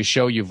long as you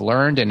show you've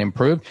learned and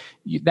improved,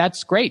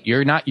 that's great.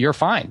 You're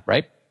fine,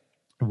 right?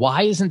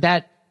 Why isn't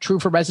that true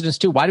for residents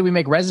too? Why do we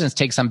make residents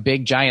take some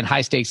big, giant,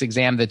 high stakes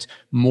exam that's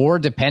more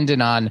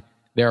dependent on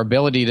their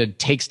ability to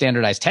take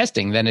standardized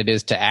testing than it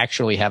is to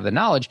actually have the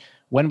knowledge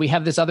when we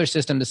have this other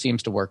system that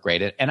seems to work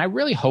great? And I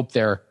really hope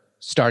they're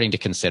starting to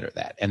consider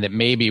that, and that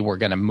maybe we're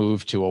going to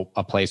move to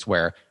a place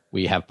where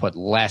we have put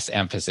less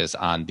emphasis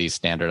on these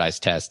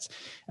standardized tests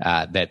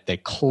that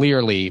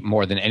clearly,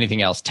 more than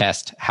anything else,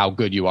 test how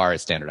good you are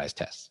at standardized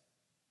tests.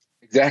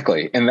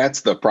 Exactly. And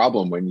that's the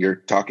problem when you're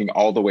talking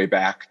all the way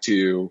back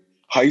to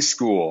high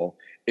school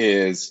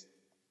is,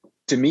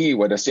 to me,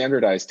 what a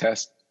standardized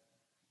test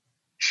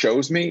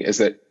shows me is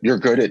that you're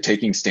good at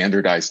taking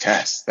standardized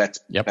tests. That's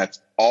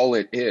all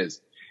it is.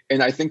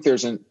 And I think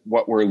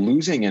what we're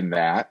losing in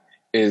that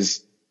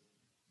is,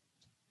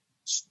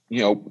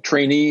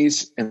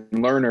 trainees and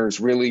learners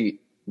really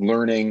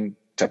learning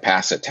to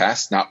pass a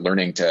test, not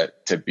learning to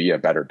be a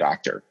better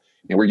doctor.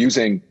 We're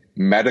using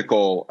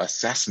medical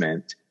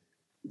assessment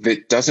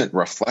that doesn't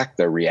reflect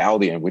the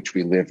reality in which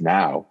we live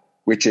now,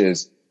 which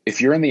is, if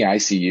you're in the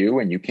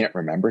ICU and you can't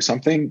remember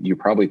something, you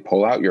probably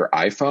pull out your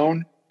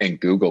iPhone and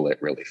Google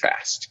it really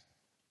fast.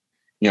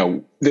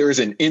 There is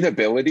an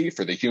inability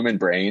for the human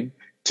brain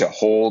to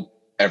hold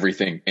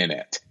everything in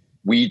it.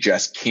 We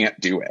just can't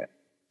do it.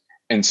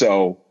 And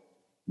so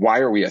why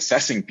are we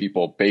assessing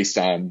people based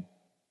on,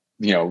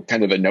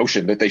 kind of a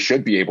notion that they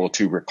should be able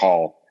to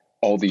recall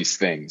all these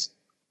things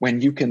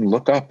when you can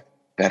look up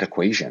that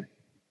equation,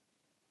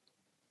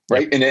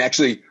 right? Yep. And it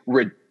actually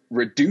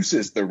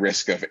reduces the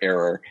risk of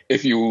error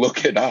if you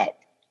look it up.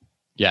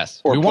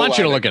 Yes. We want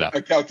you to look it up.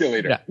 A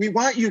calculator. Yeah. We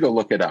want you to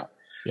look it up.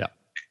 Yeah.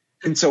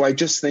 And so I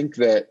just think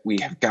that we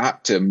have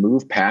got to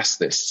move past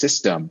this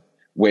system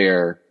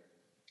where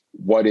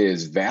what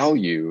is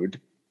valued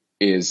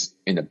is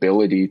an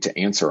ability to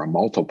answer a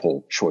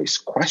multiple choice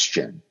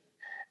question,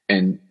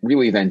 and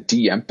really then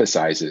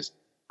de-emphasizes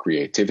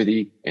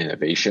creativity,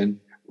 innovation,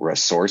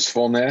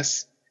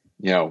 resourcefulness.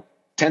 10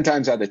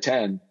 times out of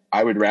 10,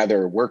 I would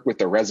rather work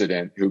with a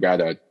resident who got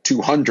a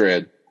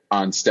 200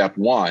 on step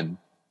 1,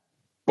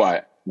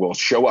 but will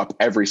show up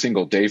every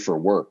single day for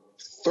work,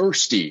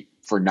 thirsty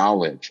for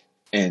knowledge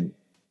and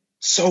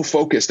so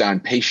focused on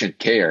patient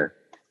care.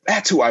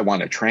 That's who I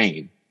want to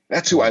train.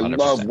 That's who 100%. I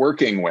love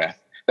working with.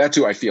 That's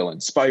who I feel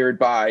inspired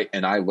by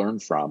and I learn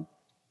from,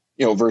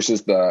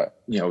 versus the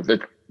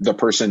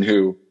person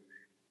who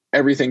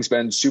everything's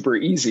been super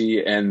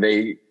easy and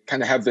they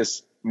kind of have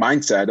this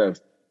mindset of,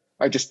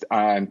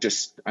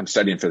 I'm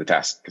studying for the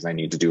test because I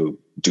need to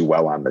do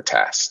well on the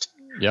test.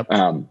 Yep.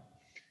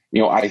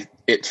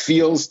 It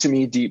feels to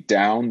me deep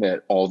down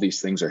that all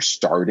these things are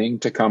starting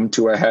to come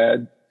to a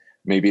head.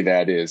 Maybe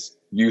that is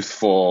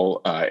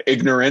youthful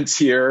ignorance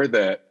here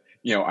that,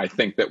 I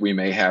think that we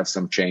may have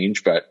some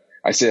change, but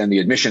I sit on the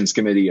admissions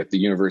committee at the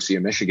University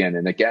of Michigan.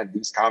 And again,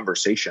 these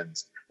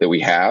conversations that we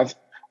have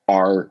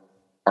are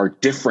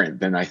different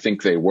than I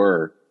think they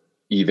were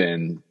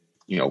even,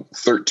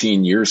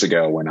 13 years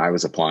ago when I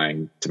was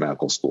applying to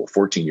medical school,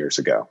 14 years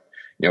ago.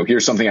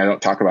 Here's something I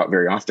don't talk about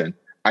very often.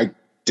 I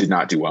did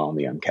not do well on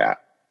the MCAT.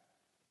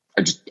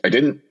 I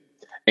didn't.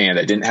 And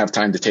I didn't have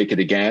time to take it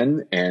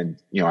again. And,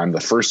 I'm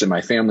the first in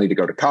my family to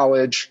go to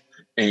college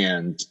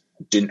and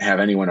didn't have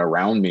anyone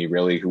around me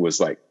really who was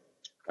like,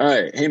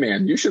 hey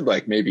man, you should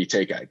maybe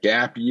take a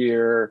gap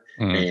year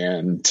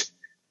and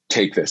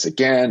take this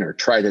again, or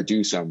try to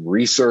do some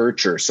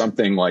research or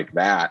something like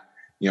that.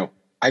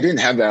 I didn't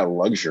have that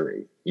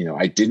luxury.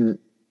 I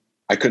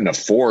couldn't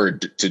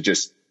afford to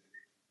just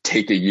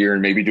take a year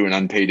and maybe do an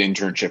unpaid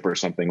internship or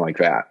something like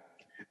that.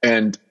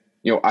 And,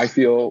 I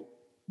feel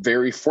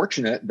very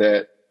fortunate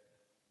that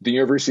the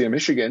University of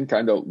Michigan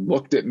kind of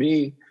looked at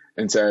me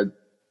and said,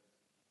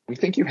 we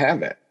think you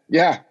have it.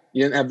 Yeah,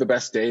 you didn't have the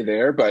best day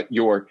there, but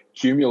your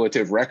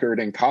cumulative record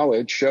in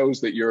college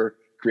shows that you're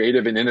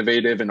creative and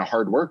innovative and a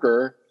hard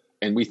worker,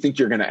 and we think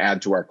you're going to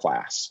add to our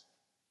class.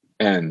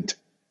 And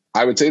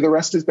I would say the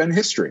rest has been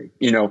history,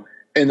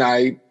 and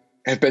I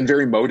have been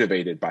very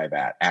motivated by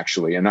that,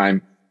 actually. And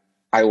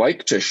I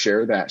like to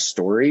share that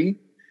story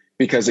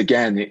because,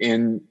 again,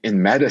 in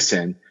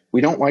medicine, we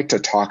don't like to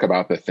talk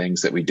about the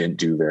things that we didn't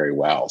do very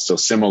well. So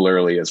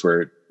similarly, as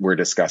we're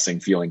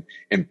discussing feeling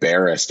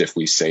embarrassed if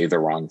we say the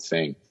wrong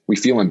thing, we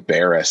feel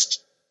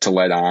embarrassed to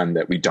let on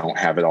that we don't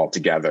have it all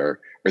together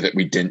or that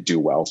we didn't do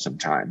well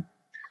sometime.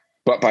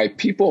 But by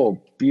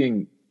people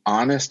being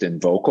honest and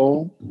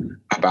vocal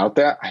about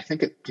that, I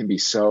think it can be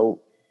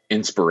so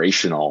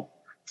inspirational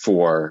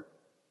for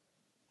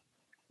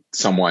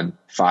someone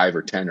 5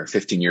 or 10 or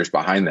 15 years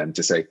behind them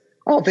to say,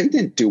 oh, they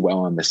didn't do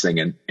well on this thing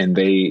and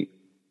they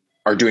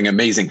are doing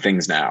amazing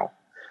things now.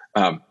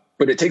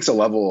 But it takes a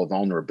level of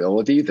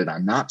vulnerability that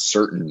I'm not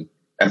certain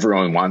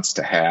everyone wants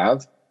to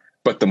have.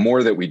 But the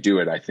more that we do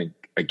it, I think,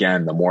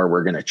 again, the more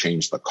we're going to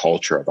change the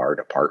culture of our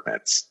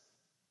departments.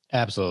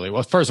 Absolutely.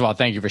 Well, first of all,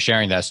 thank you for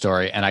sharing that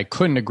story. And I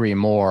couldn't agree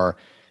more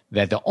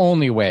that the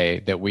only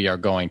way that we are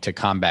going to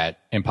combat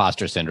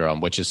imposter syndrome,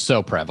 which is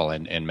so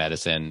prevalent in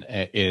medicine,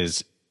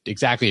 is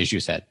exactly as you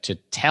said, to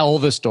tell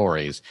the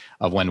stories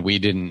of when we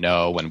didn't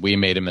know, when we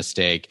made a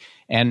mistake,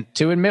 and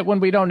to admit when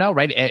we don't know,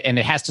 right? And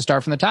it has to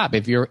start from the top.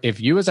 If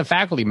you as a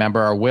faculty member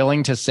are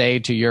willing to say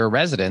to your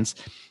residents,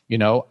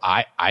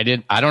 I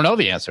don't know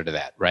the answer to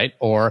that, right?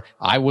 Or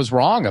I was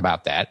wrong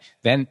about that,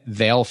 then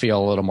they'll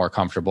feel a little more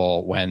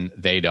comfortable when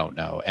they don't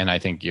know. And I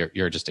think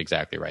you're just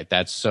exactly right.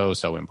 That's so,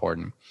 so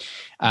important.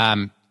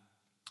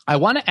 I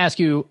want to ask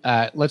you,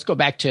 let's go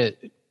back to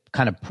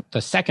kind of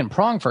the second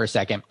prong for a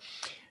second.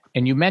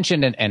 And you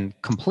mentioned,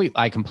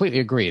 I completely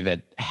agree,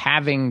 that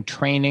having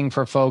training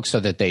for folks so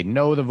that they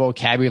know the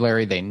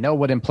vocabulary, they know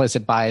what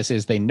implicit bias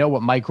is, they know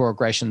what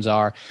microaggressions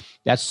are,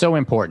 that's so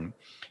important.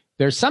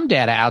 There's some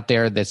data out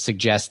there that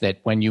suggests that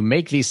when you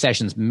make these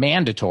sessions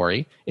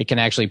mandatory, it can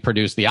actually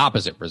produce the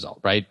opposite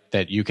result, right?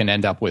 That you can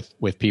end up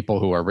with people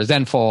who are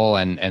resentful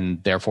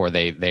and therefore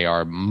they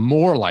are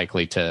more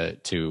likely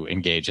to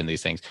engage in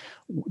these things.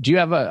 Do you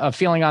have a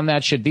feeling on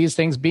that? Should these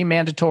things be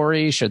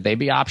mandatory? Should they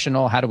be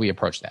optional? How do we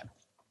approach that?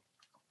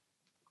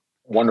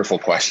 Wonderful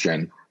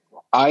question.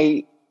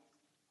 I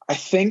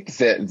think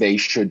that they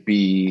should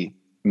be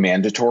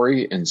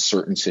mandatory in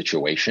certain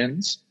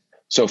situations.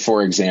 So,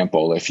 for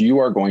example, if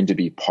you are going to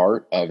be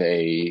part of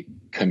a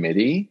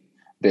committee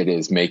that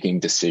is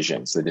making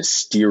decisions, that is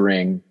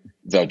steering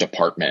the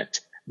department,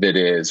 that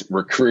is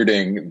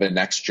recruiting the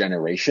next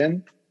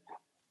generation,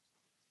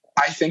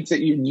 I think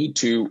that you need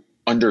to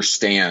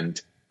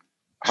understand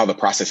how the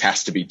process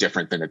has to be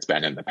different than it's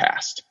been in the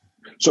past.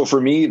 So for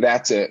me,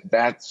 that's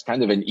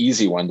kind of an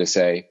easy one to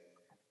say.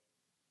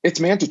 It's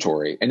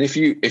mandatory. And if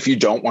you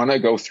don't want to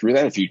go through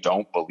that, if you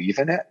don't believe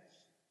in it,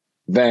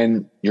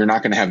 then you're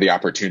not going to have the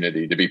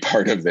opportunity to be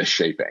part of this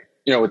shaping.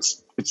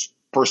 It's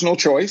personal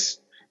choice,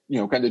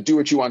 kind of do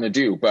what you want to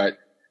do. But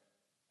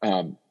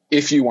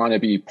if you want to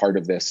be part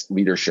of this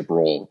leadership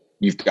role,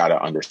 you've got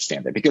to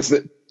understand it, because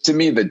to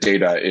me, the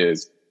data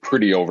is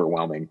pretty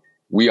overwhelming.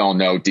 We all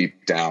know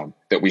deep down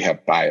that we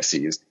have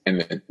biases,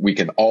 and that we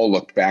can all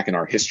look back in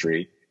our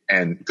history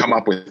and come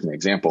up with an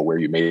example where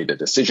you made a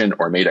decision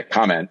or made a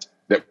comment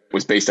that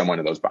was based on one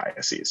of those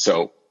biases.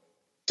 So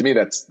to me,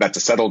 that's a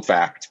settled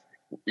fact.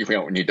 We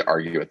don't need to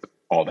argue it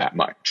all that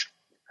much.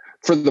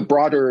 For the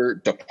broader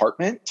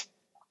department,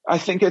 I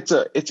think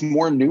it's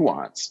more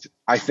nuanced.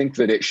 I think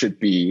that it should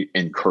be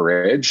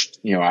encouraged.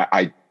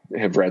 I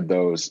have read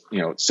those,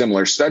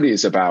 similar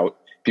studies about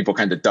people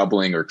kind of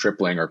doubling or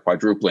tripling or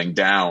quadrupling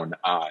down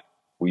on,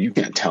 well, you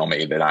can't tell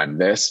me that I'm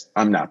this,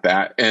 I'm not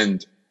that,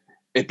 and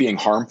it being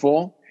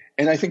harmful.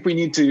 And I think we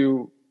need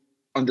to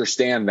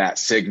understand that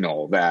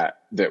signal that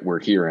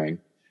we're hearing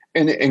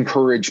and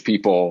encourage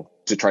people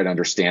to try to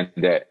understand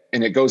it.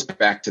 And it goes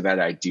back to that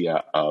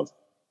idea of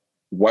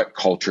what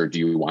culture do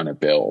you want to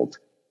build?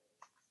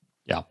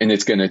 Yeah. And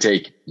it's going to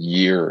take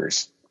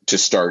years to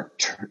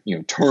start,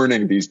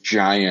 turning these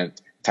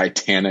giant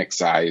Titanic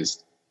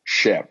sized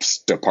ships,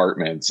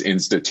 departments,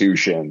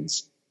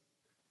 institutions,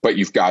 but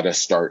you've got to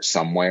start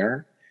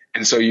somewhere.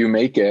 And so you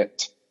make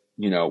it,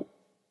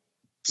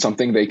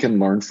 something they can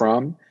learn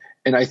from.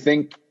 And I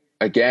think,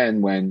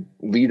 again, when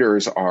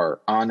leaders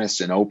are honest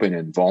and open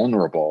and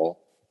vulnerable,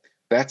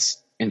 that's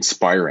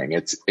inspiring.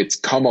 It's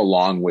come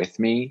along with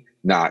me,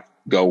 not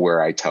go where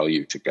I tell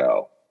you to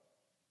go.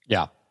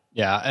 Yeah.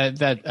 Yeah.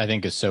 That I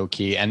think is so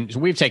key. And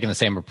we've taken the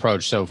same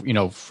approach. So,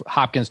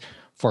 Hopkins,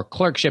 for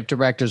clerkship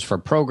directors, for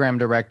program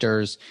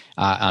directors,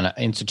 on an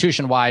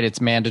institution-wide, it's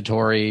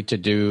mandatory to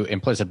do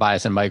implicit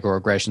bias and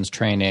microaggressions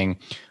training.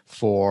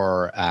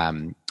 For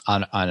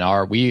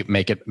we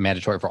make it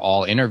mandatory for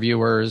all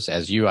interviewers,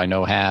 as you, I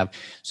know, have.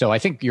 So I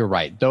think you're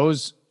right.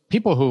 Those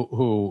people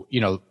who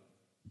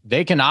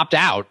they can opt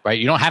out, right?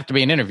 You don't have to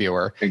be an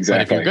interviewer. Exactly.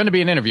 But if you're going to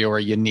be an interviewer,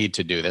 you need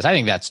to do this. I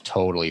think that's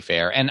totally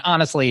fair. And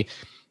honestly,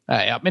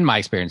 in my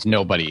experience,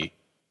 nobody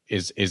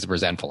is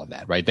resentful of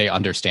that, right? They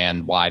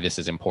understand why this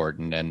is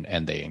important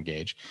and they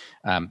engage.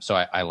 So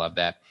I love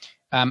that.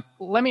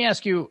 Let me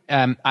ask you,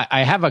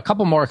 I have a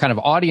couple more kind of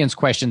audience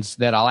questions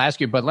that I'll ask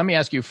you, but let me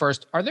ask you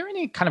first, are there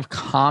any kind of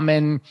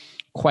common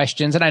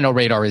questions? And I know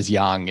Radar is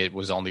young. It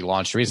was only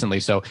launched recently.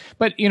 So,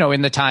 but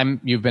in the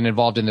time you've been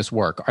involved in this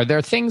work, are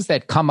there things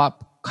that come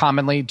up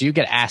commonly? Do you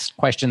get asked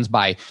questions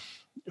by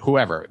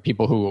whoever,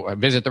 people who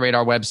visit the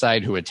Radar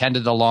website, who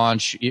attended the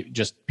launch,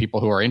 just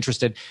people who are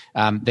interested?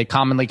 They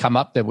commonly come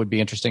up that would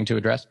be interesting to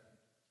address?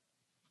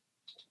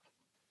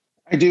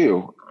 I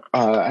do.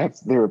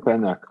 There have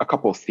been a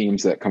couple of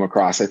themes that come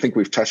across. I think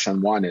we've touched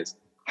on one is,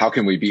 how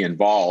can we be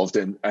involved?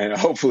 And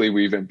hopefully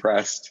we've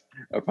impressed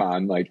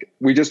upon,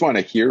 we just want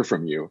to hear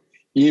from you.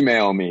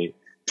 Email me,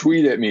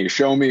 tweet at me,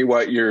 show me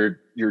what you're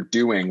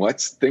doing.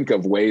 Let's think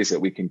of ways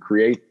that we can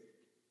create,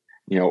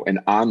 an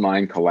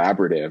online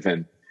collaborative.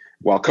 And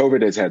while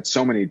COVID has had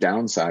so many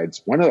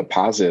downsides, one of the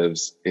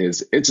positives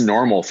is it's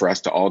normal for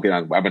us to all get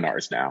on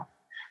webinars now,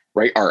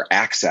 right? Our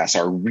access,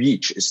 our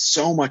reach is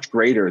so much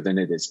greater than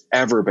it has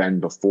ever been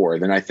before,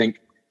 than I think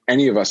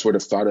any of us would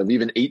have thought of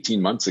even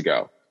 18 months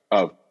ago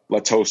of,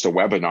 let's host a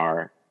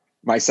webinar.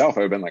 Myself,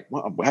 I would have been like,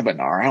 well, a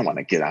webinar, I don't want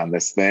to get on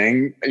this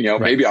thing.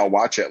 Right. Maybe I'll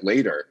watch it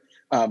later.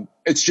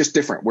 It's just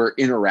different. We're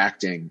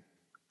interacting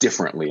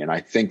differently. And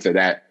I think that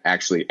that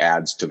actually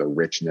adds to the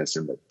richness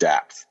and the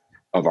depth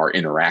of our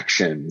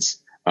interactions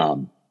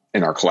and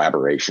our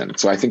collaboration.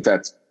 So I think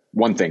that's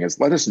one thing, is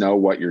let us know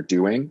what you're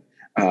doing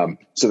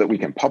so that we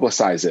can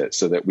publicize it,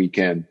 so that we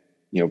can,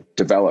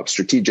 develop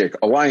strategic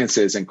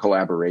alliances and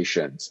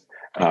collaborations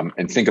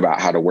and think about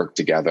how to work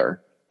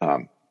together,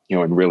 and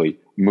really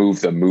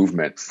move the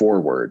movement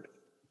forward.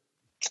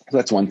 So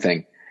that's one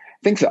thing.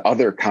 I think the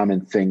other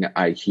common thing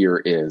I hear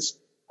is,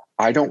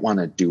 I don't want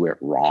to do it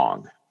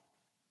wrong.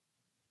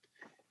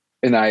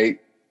 And I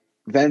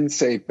then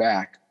say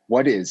back,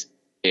 what is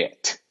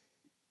it?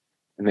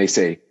 And they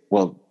say,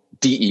 well,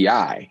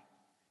 DEI.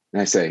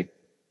 And I say,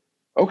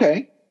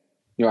 okay,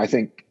 I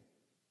think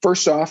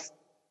first off,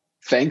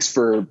 thanks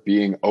for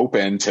being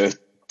open to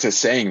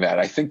saying that.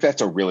 I think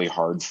that's a really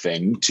hard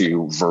thing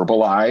to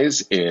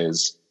verbalize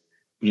is,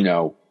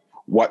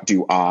 what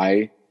do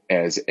I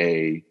as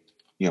a,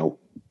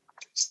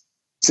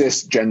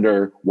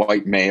 cisgender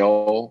white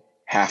male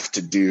have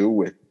to do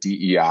with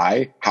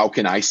DEI? How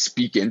can I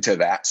speak into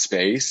that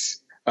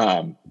space?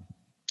 And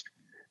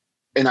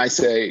I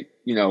say,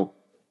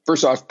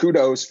 first off,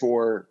 kudos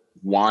for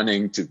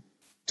wanting to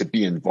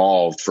be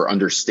involved, for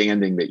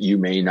understanding that you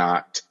may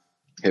not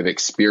have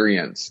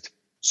experienced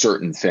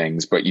certain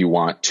things, but you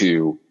want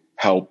to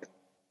help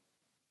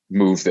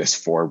move this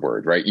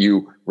forward, right?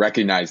 You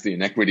recognize the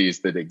inequities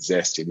that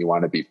exist and you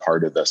want to be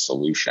part of the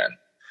solution.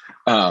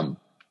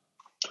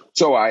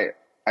 So I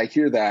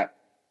hear that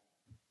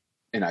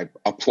and I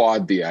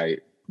applaud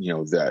the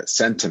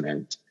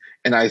sentiment.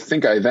 And I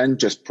think I then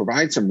just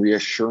provide some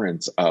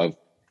reassurance of,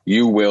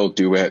 you will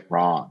do it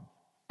wrong.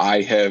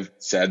 I have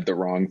said the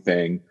wrong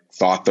thing,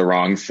 thought the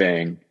wrong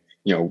thing,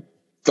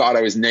 thought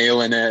I was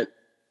nailing it,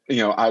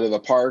 out of the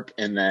park.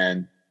 And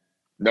then,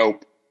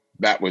 nope,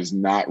 that was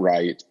not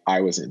right.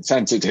 I was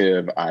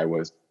insensitive. I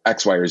was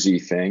X, Y, or Z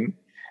thing.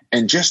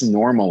 And just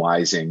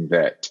normalizing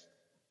that,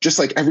 just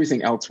like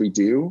everything else we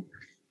do,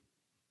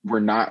 we're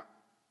not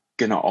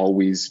going to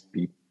always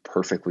be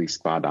perfectly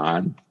spot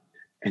on,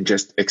 and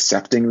just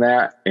accepting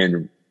that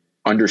and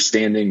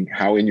understanding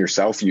how in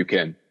yourself you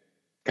can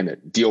kind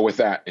of deal with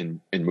that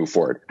and move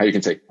forward. How you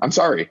can say, I'm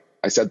sorry,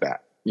 I said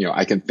that.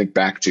 I can think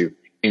back to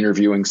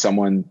interviewing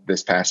someone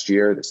this past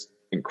year, this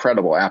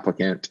incredible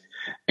applicant,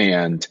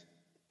 and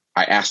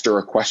I asked her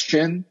a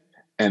question.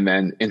 And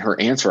then in her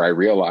answer, I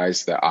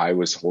realized that I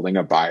was holding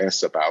a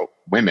bias about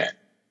women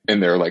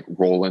and their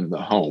role in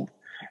the home.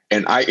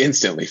 And I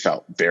instantly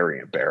felt very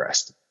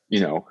embarrassed.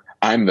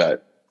 I'm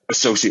the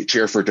associate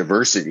chair for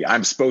diversity.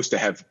 I'm supposed to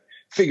have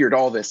figured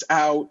all this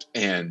out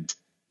and,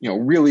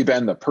 really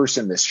been the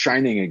person, this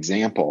shining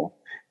example.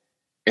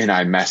 And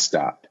I messed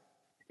up.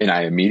 And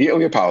I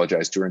immediately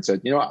apologized to her and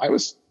said, I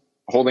was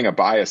holding a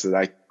bias that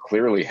I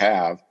clearly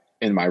have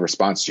in my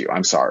response to you.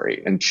 I'm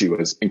sorry. And she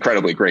was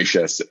incredibly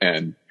gracious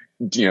and,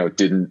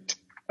 didn't,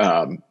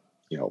 our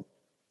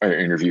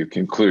interview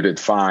concluded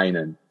fine.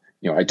 And,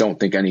 I don't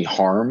think any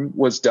harm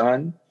was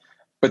done.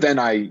 But then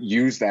I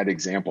use that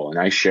example and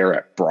I share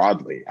it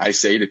broadly. I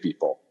say to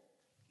people,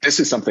 this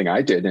is something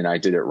I did and I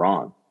did it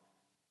wrong.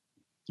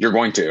 You're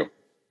going to,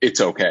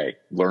 it's okay.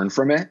 Learn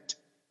from it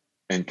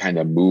and kind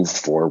of move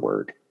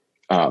forward.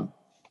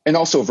 And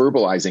also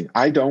verbalizing,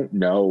 I don't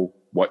know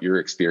what your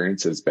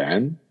experience has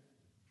been.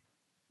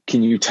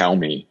 Can you tell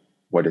me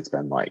what it's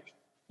been like?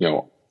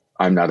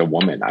 I'm not a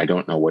woman. I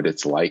don't know what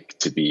it's like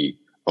to be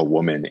a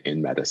woman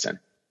in medicine.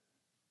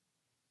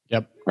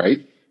 Yep.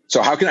 Right.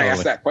 So how can I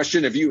ask that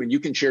question of you, and you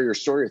can share your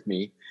story with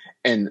me,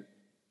 and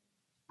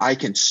I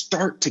can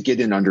start to get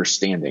an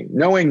understanding,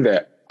 knowing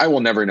that I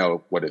will never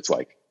know what it's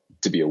like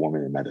to be a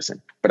woman in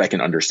medicine, but I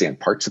can understand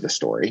parts of the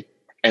story,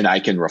 and I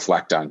can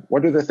reflect on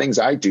what are the things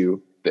I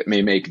do that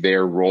may make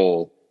their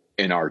role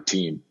in our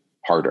team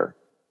harder.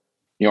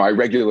 I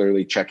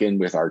regularly check in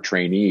with our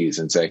trainees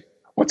and say,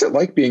 what's it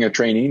like being a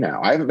trainee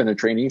now? I haven't been a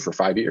trainee for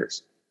 5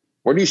 years.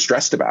 What are you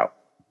stressed about?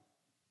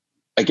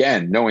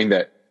 Again, knowing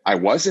that I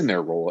was in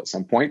their role at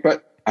some point,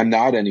 but I'm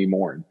not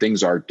anymore, and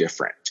things are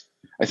different.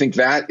 I think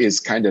that is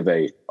kind of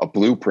a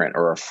blueprint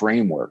or a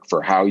framework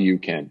for how you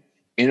can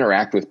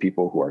interact with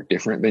people who are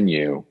different than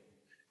you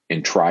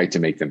and try to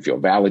make them feel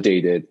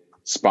validated,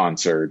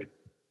 sponsored,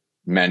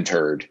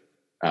 mentored,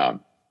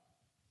 and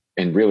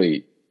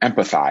really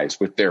empathize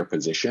with their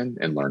position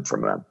and learn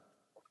from them.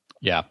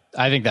 Yeah,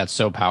 I think that's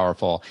so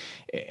powerful.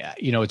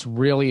 It's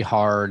really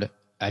hard.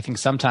 I think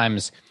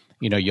sometimes,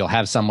 you'll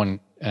have someone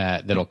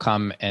that'll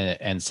come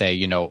and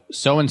say,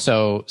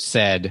 so-and-so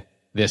said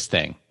this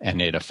thing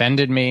and it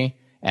offended me,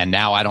 and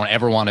now I don't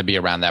ever want to be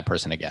around that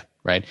person again,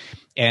 right?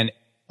 And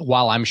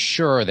while I'm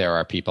sure there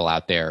are people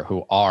out there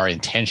who are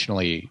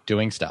intentionally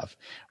doing stuff,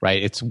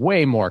 right, it's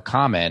way more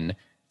common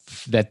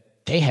that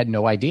they had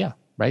no idea,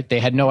 right?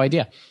 They had no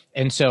idea.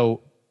 And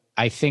so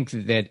I think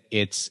that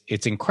it's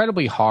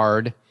incredibly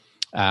hard,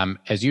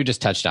 as you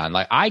just touched on.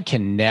 I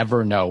can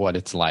never know what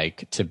it's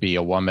like to be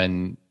a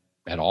woman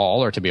at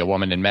all, or to be a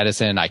woman in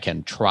medicine. I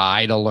can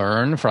try to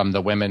learn from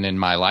the women in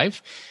my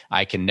life.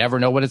 I can never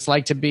know what it's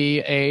like to be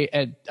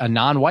a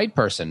non-white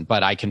person,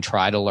 but I can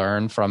try to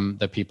learn from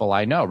the people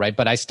I know, right?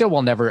 But I still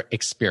will never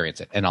experience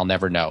it, and I'll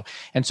never know.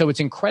 And so it's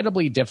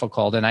incredibly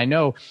difficult. And I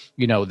know,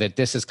 that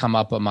this has come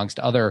up amongst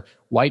other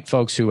white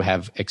folks who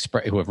have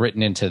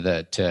written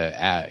into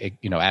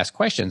ask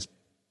questions,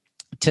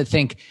 to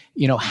think,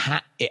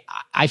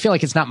 I feel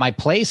like it's not my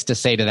place to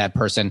say to that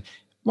person,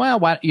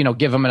 well,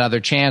 give them another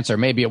chance, or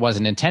maybe it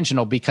wasn't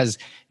intentional, because,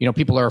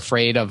 people are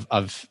afraid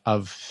of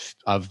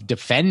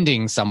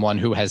defending someone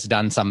who has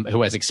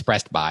who has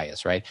expressed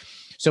bias, right?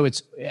 So I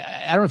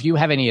don't know if you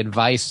have any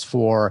advice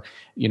for,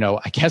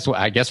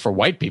 I guess for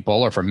white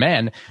people or for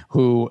men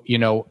who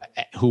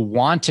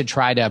want to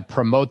try to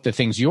promote the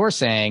things you're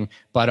saying,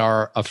 but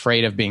are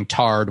afraid of being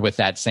tarred with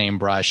that same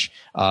brush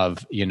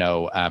of,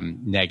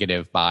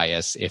 negative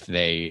bias if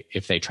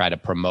they try to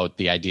promote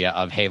the idea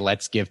of, hey,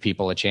 let's give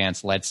people a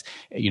chance. Let's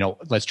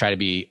try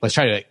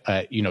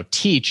to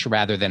teach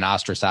rather than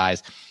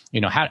ostracize.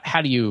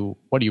 What do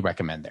you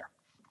recommend there?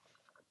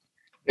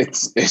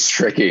 It's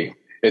tricky.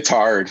 It's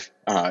hard.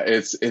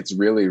 It's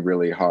really,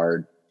 really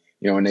hard.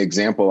 An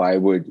example I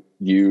would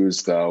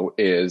use though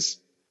is,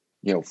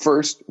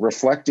 first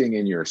reflecting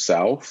in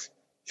yourself,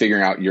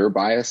 figuring out your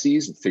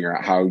biases and figuring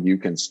out how you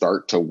can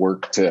start to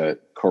work to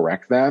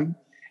correct them.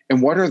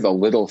 And what are the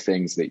little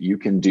things that you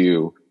can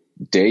do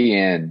day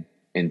in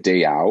and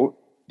day out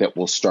that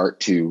will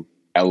start to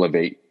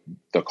elevate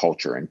the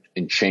culture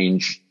and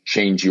change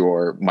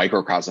your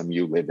microcosm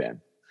you live in.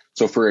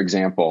 So for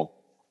example,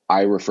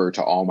 I refer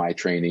to all my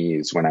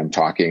trainees when I'm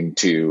talking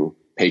to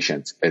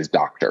patients as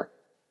doctor.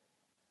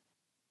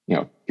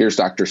 Here's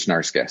Dr.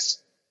 Snarskis.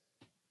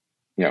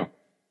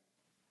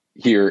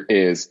 Here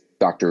is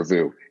Dr.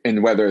 Vu.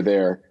 And whether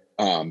they're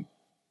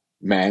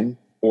men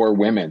or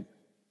women,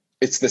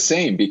 it's the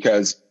same,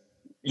 because,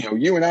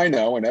 you and I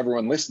know, and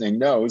everyone listening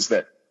knows,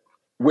 that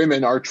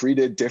women are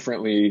treated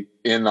differently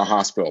in the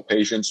hospital.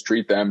 Patients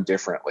treat them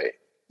differently.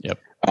 Yep.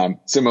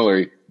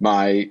 Similarly,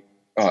 my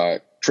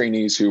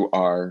trainees who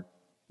are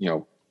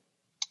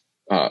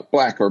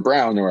Black or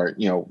brown or,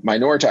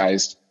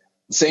 minoritized,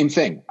 same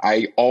thing.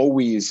 I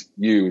always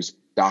use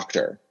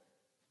doctor.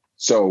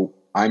 So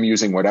I'm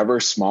using whatever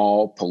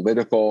small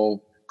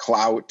political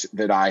clout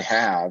that I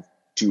have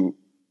to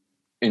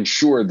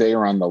ensure they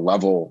are on the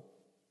level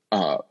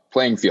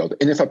playing field.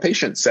 And if a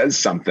patient says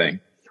something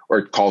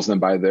or calls them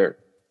by their,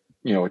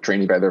 a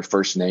trainee by their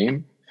first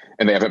name,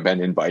 and they haven't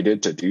been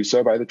invited to do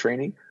so by the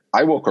trainee,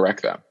 I will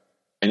correct them.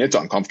 And it's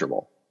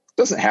uncomfortable.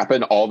 It doesn't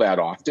happen all that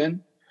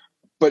often.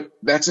 But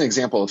that's an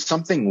example of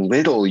something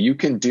little you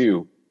can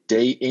do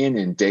day in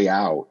and day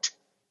out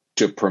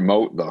to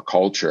promote the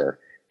culture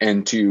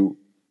and to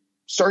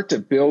start to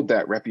build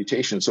that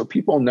reputation, so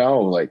people know,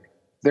 like,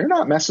 they're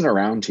not messing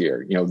around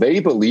here. They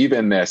believe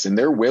in this and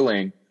they're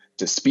willing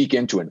to speak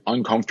into an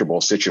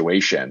uncomfortable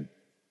situation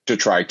to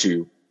try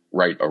to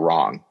right a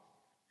wrong.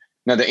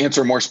 Now, to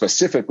answer more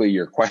specifically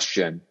your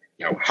question,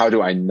 how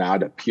do I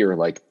not appear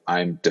like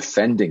I'm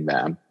defending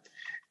them,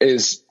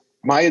 is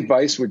my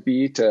advice would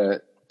be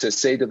to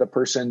say to the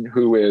person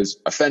who is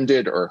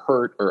offended or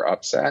hurt or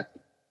upset,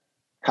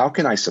 how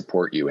can I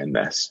support you in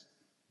this?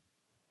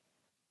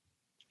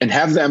 And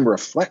have them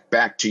reflect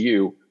back to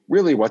you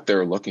really what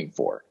they're looking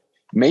for.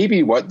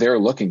 Maybe what they're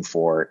looking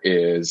for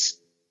is,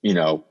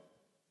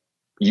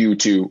 you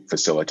to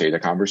facilitate a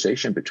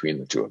conversation between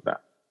the two of them.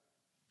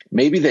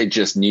 Maybe they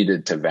just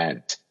needed to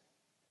vent.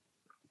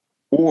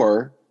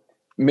 Or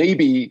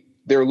maybe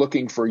they're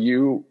looking for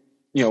you,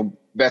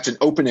 that's an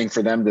opening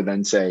for them to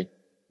then say,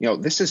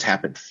 this has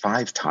happened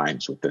 5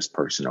 times with this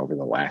person over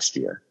the last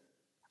year.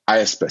 I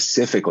have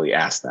specifically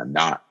asked them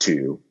not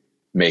to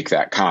make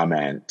that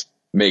comment,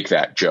 make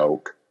that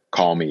joke,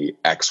 call me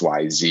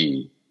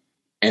XYZ,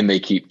 and they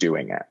keep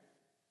doing it.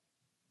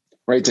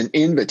 Right? It's an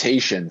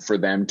invitation for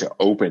them to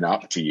open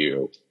up to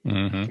you,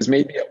 because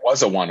maybe it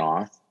was a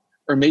one-off,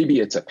 or maybe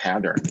it's a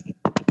pattern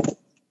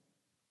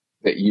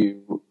that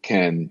you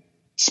can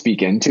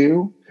speak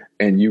into,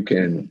 and you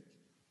can,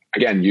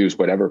 again, use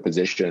whatever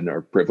position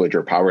or privilege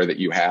or power that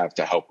you have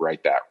to help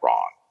right that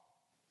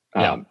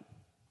wrong.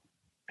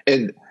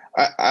 And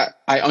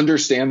I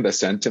understand the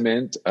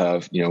sentiment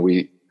of,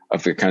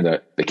 of the kind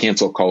of the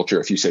cancel culture.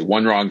 If you say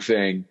one wrong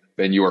thing,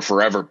 then you are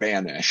forever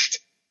banished.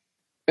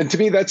 And to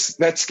me, that's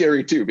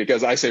scary too,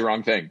 because I say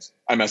wrong things.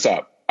 I mess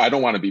up. I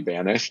don't want to be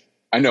banished.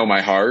 I know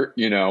my heart,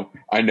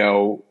 I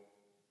know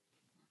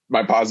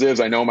my positives.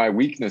 I know my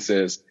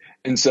weaknesses.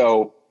 And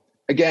so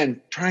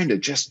again, trying to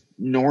just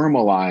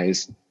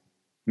normalize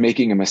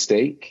making a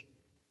mistake.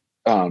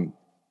 And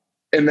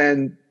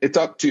then it's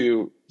up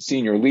to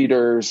senior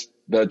leaders,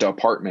 the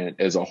department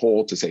as a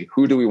whole, to say,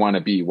 who do we want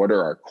to be? What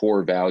are our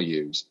core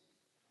values?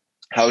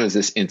 How does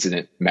this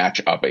incident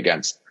match up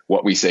against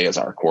what we say is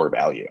our core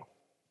value?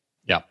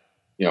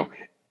 Yeah.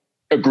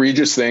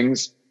 Egregious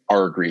things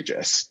are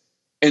egregious.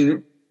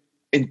 And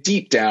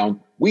deep down,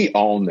 we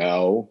all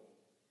know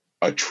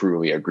a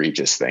truly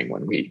egregious thing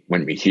when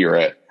we hear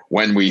it,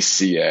 when we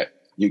see it.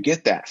 you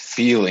get that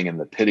feeling in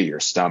the pit of your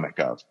stomach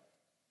of,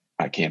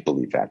 I can't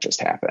believe that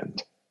just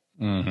happened.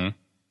 Mm-hmm.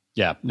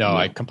 Yeah, no,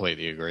 I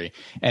completely agree.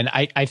 And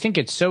I think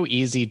it's so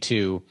easy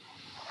to,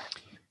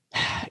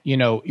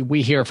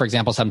 we hear, for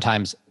example,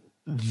 sometimes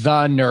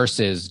the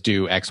nurses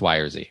do X, Y,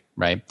 or Z,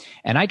 right?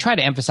 And I try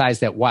to emphasize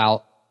that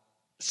while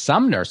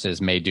some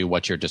nurses may do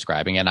what you're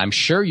describing, and I'm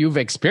sure you've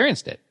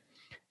experienced it,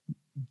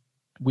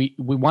 we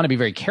want to be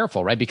very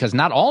careful, right? Because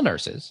not all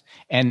nurses,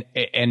 and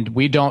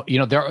we don't,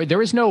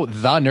 there is no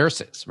the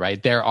nurses,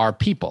 right? There are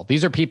people.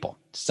 These are people.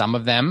 Some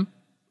of them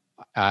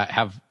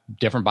have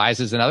different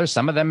biases than others.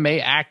 Some of them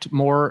may act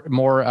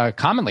more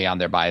commonly on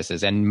their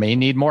biases and may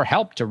need more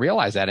help to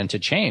realize that and to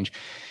change.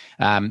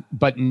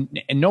 But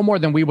no more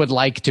than we would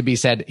like to be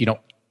said,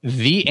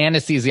 the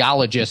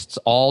anesthesiologists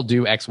all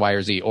do X, Y,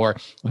 or Z, or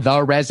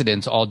the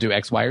residents all do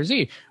X, Y, or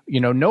Z.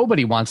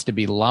 Nobody wants to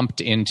be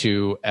lumped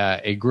into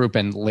a group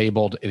and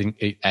labeled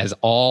as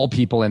all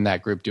people in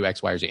that group do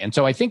X, Y, or Z. And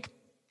so I think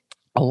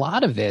a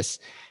lot of this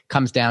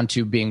comes down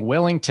to being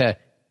willing to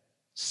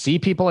see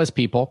people as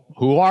people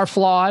who are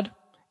flawed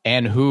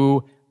and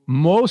who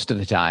most of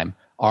the time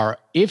are,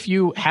 if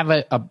you have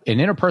an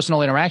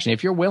interpersonal interaction,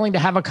 if you're willing to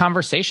have a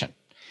conversation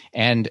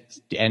and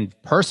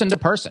person to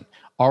person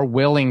are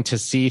willing to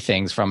see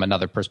things from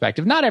another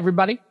perspective. Not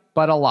everybody,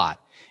 but a lot.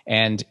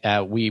 And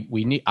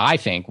I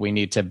think we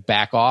need to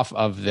back off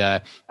of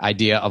the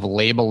idea of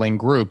labeling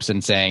groups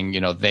and saying,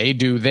 they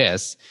do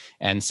this,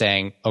 and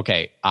saying,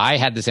 okay, I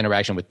had this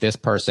interaction with this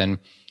person.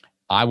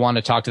 I want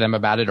to talk to them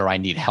about it, or I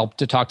need help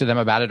to talk to them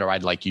about it, or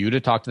I'd like you to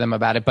talk to them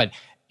about it. But,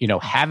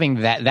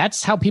 having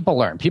that's how people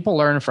learn. People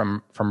learn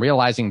from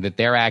realizing that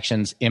their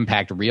actions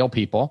impact real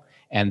people.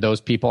 And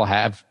those people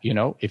have,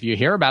 if you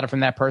hear about it from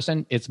that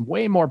person, it's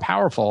way more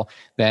powerful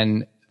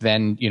than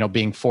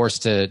being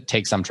forced to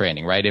take some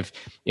training, right?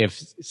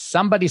 If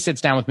somebody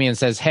sits down with me and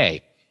says,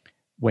 hey,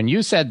 when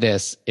you said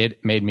this,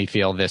 it made me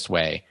feel this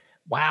way.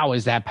 Wow,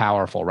 is that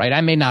powerful, right?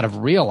 I may not have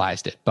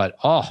realized it, but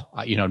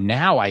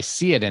now I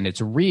see it and it's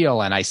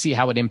real, and I see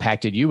how it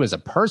impacted you as a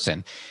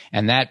person,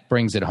 and that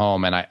brings it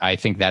home. And I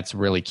think that's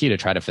really key to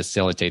try to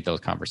facilitate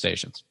those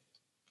conversations.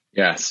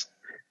 Yes,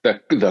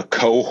 the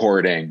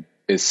cohorting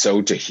is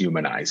so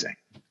dehumanizing.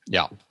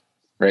 Yeah.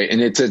 Right.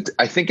 And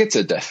I think it's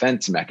a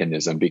defense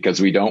mechanism, because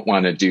we don't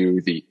want to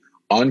do the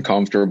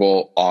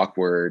uncomfortable,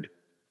 awkward,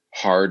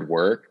 hard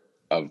work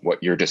of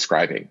what you're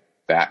describing,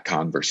 that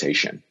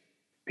conversation,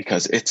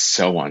 because it's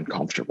so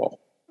uncomfortable.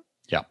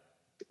 Yeah.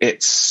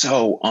 It's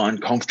so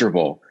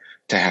uncomfortable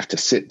to have to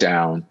sit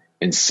down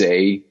and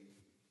say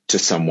to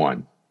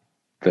someone,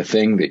 the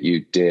thing that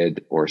you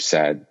did or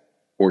said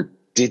or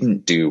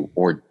didn't do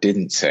or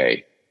didn't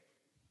say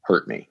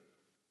hurt me.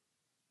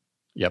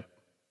 Yep.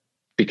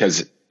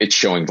 Because it's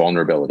showing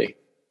vulnerability.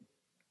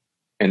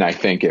 And I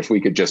think if we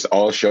could just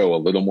all show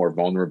a little more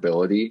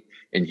vulnerability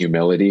and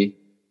humility,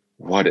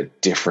 what a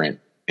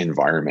different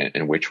environment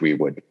in which we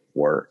would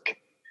work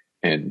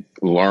and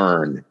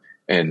learn.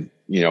 And,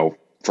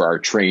 for our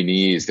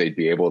trainees, they'd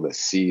be able to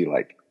see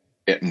like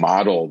it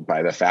modeled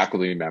by the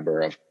faculty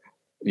member of,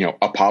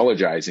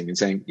 apologizing and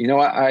saying,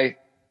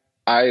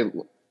 I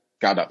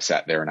got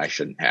upset there and I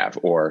shouldn't have,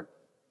 or,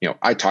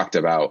 I talked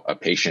about a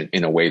patient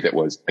in a way that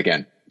was,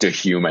 again,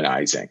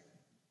 dehumanizing.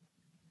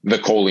 The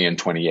Colian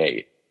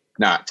 28,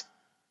 not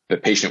the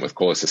patient with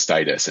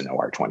cholecystitis in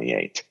OR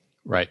 28.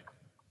 Right.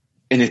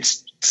 And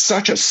it's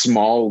such a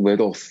small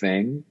little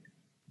thing,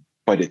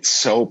 but it's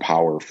so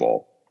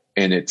powerful.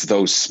 And it's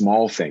those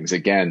small things.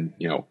 Again,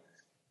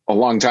 a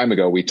long time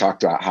ago, we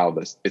talked about how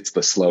it's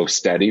the slow,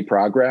 steady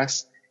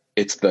progress.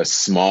 It's the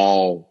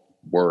small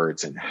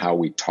words and how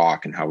we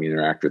talk and how we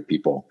interact with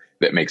people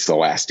that makes the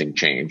lasting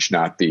change,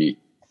 not the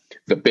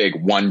big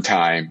one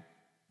time,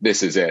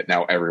 this is it,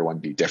 now everyone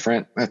be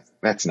different.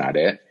 That's not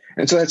it.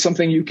 And so that's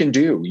something you can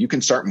do. You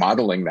can start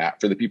modeling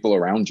that for the people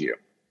around you,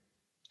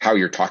 how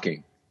you're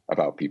talking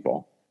about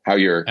people, how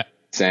you're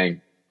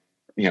saying,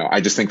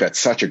 I just think that's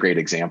such a great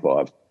example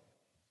of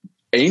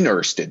a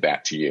nurse did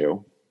that to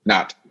you,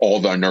 not all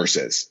the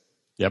nurses.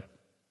 Yep.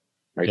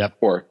 Right. Yep.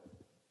 Or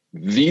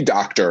the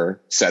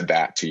doctor said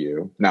that to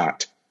you,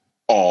 not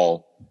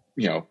all,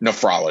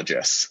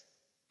 nephrologists.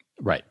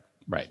 Right.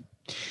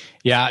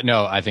 Yeah,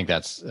 no, I think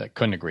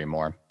couldn't agree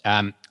more.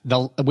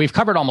 We've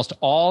covered almost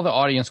all the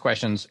audience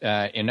questions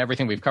in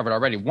everything we've covered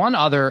already. One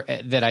other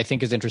that I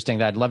think is interesting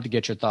that I'd love to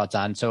get your thoughts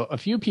on. So a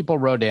few people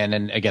wrote in,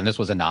 and again, this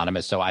was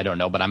anonymous, so I don't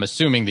know, but I'm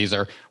assuming these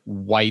are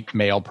white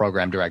male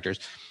program directors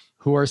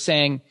who are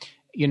saying,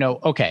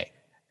 okay,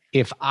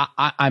 if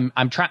I'm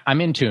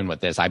in tune with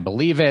this, I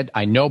believe it,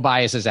 I know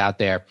bias is out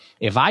there.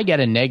 If I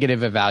get a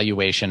negative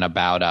evaluation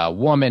about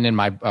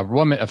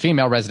a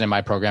female resident in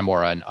my program,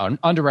 or an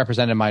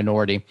underrepresented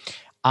minority,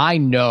 I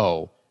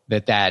know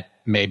that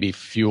may be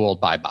fueled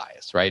by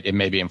bias, right? It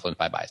may be influenced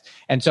by bias.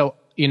 And so,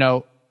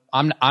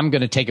 I'm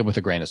going to take it with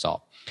a grain of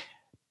salt.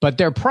 But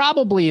there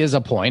probably is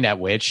a point at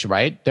which,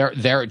 right,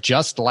 they're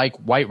just like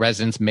white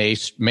residents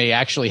may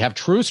actually have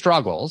true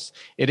struggles.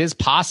 It is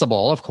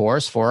possible, of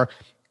course, for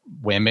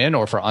women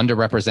or for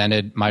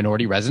underrepresented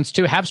minority residents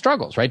to have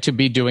struggles, right? To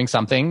be doing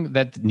something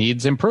that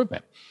needs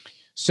improvement.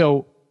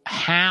 So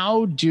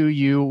how do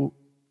you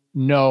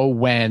know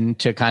when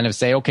to kind of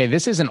say, okay,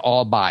 this isn't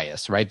all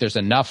bias, right? There's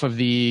enough of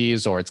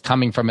these, or it's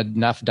coming from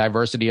enough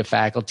diversity of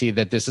faculty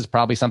that this is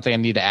probably something I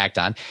need to act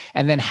on.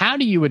 And then how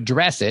do you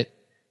address it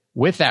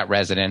with that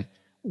resident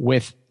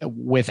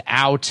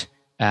without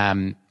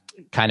kind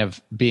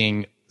of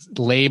being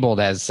labeled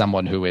as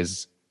someone who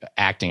is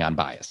acting on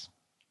bias?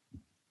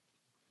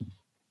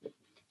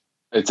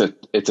 It's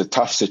a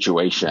tough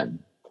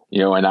situation,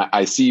 and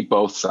I see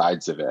both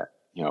sides of it.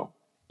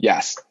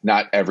 Yes,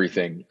 not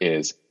everything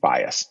is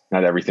bias.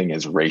 Not everything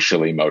is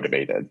racially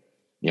motivated.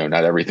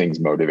 Not everything's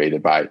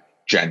motivated by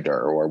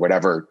gender or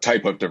whatever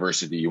type of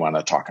diversity you want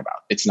to talk about.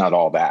 It's not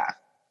all that.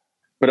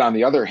 But on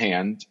the other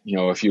hand,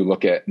 if you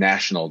look at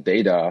national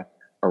data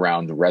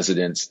around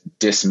residents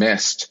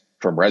dismissed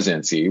from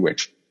residency,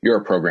 which you're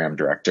a program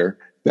director,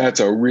 that's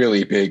a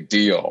really big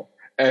deal.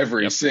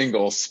 Every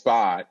single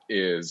spot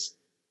is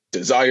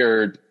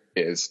desired,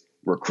 is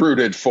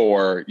recruited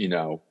for,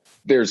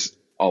 there's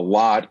a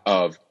lot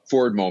of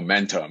forward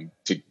momentum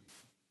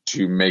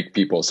to make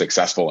people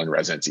successful in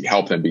residency,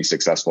 help them be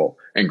successful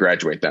and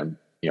graduate them,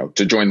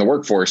 to join the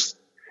workforce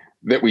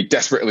that we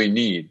desperately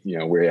need.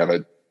 We have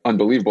an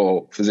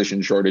unbelievable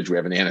physician shortage. We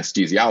have an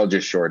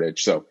anesthesiologist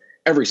shortage. So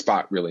every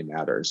spot really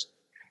matters.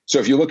 So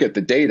if you look at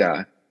the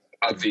data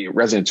of the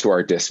residents who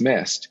are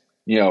dismissed,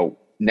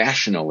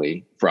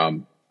 nationally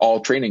from all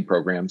training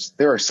programs,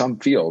 there are some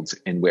fields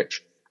in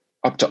which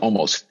up to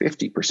almost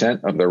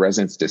 50% of the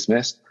residents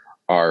dismissed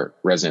are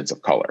residents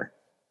of color.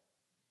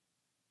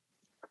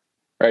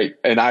 Right.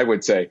 And I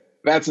would say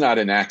that's not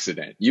an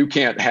accident. You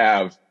can't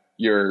have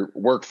your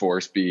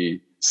workforce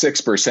be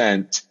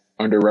 6%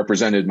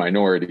 underrepresented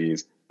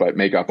minorities, but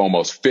make up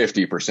almost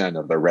 50%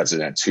 of the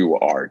residents who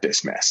are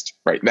dismissed.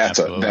 Right. That's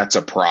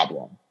a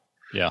problem.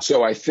 Yeah.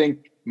 So I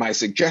think my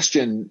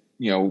suggestion,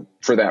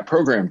 for that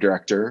program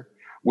director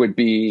would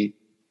be,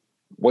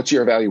 what's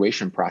your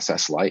evaluation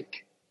process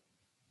like?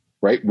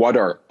 Right. What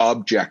are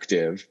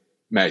objective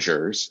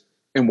measures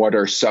and what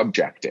are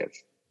subjective?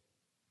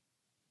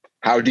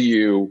 How do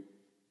you,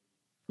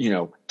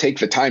 take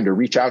the time to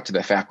reach out to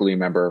the faculty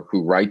member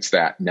who writes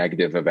that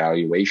negative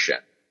evaluation?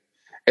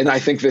 And I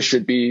think this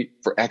should be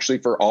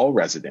for all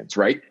residents,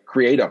 right?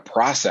 Create a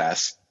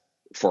process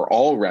for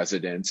all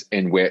residents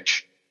in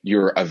which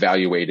you're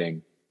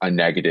evaluating a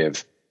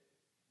negative,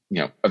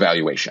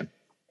 evaluation,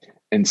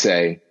 and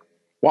say,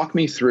 walk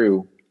me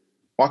through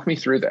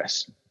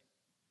this.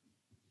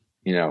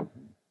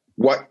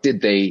 What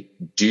did they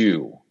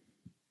do?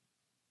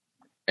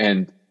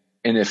 And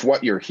if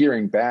what you're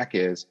hearing back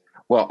is,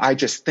 well, I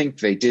just think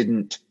they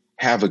didn't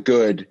have a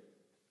good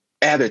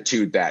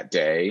attitude that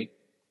day,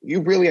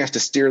 you really have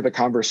to steer the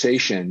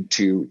conversation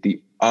to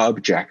the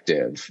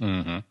objective,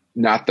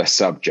 not the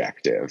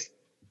subjective.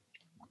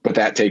 But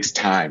that takes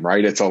time,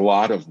 right? It's a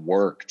lot of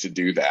work to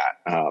do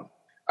that.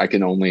 I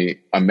can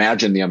only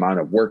imagine the amount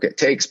of work it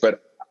takes,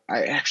 but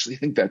I actually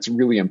think that's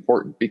really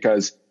important,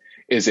 because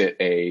is it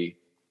a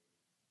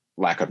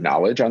lack of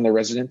knowledge on the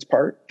resident's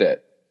part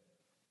that,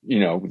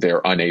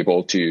 they're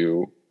unable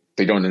to,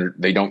 they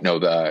don't know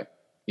the,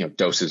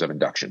 doses of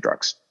induction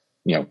drugs?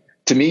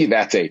 To me,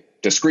 that's a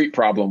discrete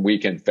problem we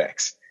can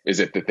fix. Is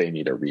it that they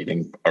need a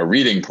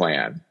reading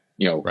plan?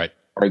 Right.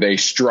 Are they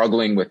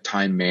struggling with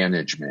time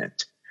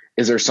management?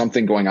 Is there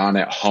something going on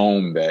at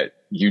home that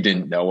you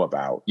didn't know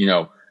about?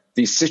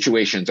 These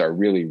situations are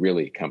really,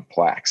 really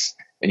complex.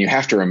 And you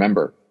have to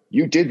remember,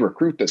 you did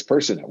recruit this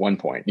person at one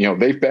point.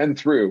 They've been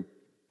through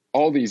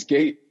all these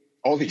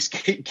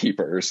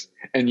gatekeepers,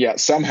 and yet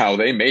somehow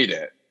they made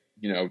it,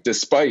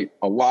 despite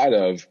a lot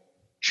of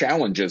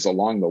challenges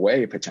along the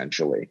way,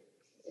 potentially.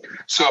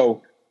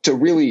 So to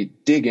really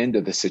dig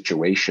into the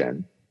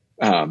situation,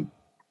 and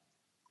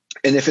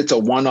if it's a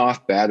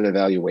one-off bad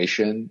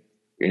evaluation,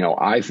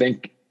 I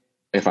think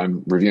if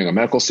I'm reviewing a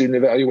medical student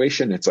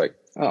evaluation, it's like,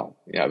 oh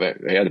yeah,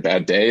 they had a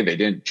bad day. They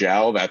didn't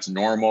gel. That's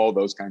normal.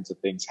 Those kinds of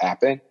things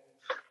happen.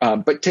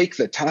 But take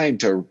the time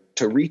to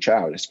reach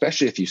out,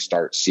 especially if you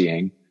start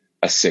seeing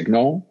a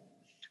signal,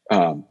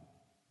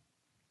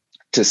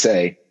 to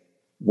say,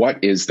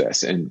 what is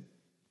this? And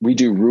we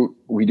do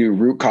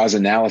root cause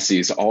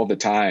analyses all the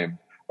time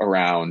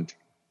around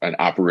an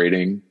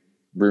operating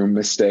room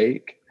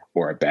mistake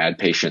or a bad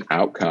patient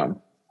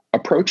outcome.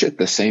 Approach it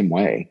the same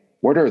way.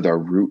 What are the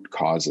root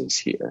causes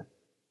here?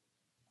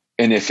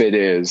 And if it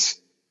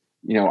is,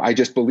 I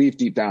just believe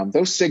deep down,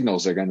 those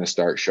signals are going to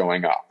start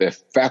showing up.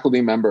 If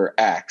faculty member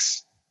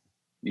X,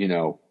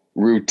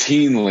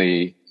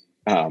 routinely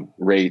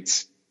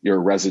rates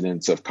your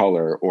residents of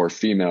color or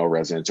female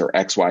residents or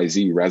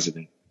XYZ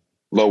resident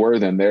lower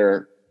than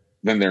their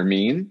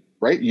mean,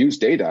 right? Use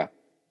data.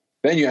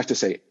 Then you have to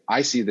say,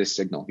 I see this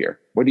signal here.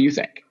 What do you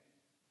think?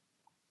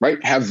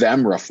 Right? Have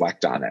them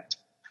reflect on it.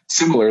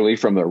 Similarly,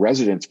 from the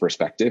resident's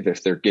perspective,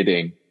 if they're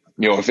getting,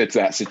 if it's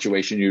that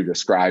situation you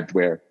described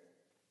where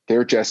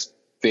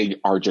they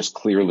are just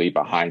clearly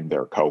behind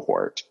their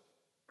cohort,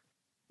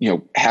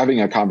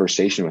 having a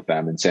conversation with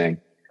them and saying,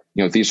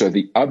 These are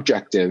the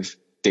objective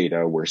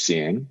data we're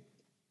seeing.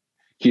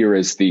 Here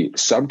is the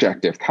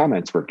subjective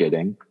comments we're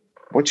getting.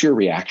 What's your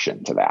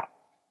reaction to that?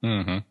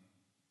 Mm-hmm.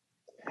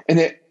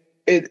 And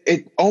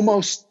it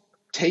almost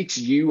takes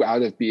you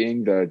out of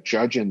being the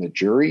judge and the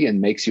jury and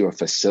makes you a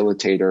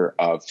facilitator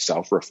of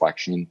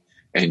self-reflection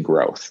and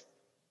growth.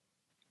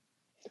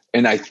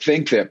 And I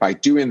think that by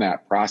doing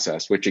that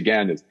process, which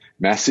again is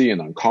messy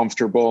and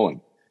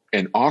uncomfortable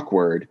and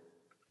awkward,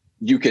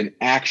 you can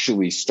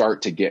actually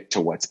start to get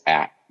to what's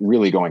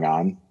really going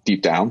on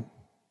deep down,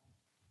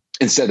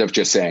 instead of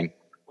just saying,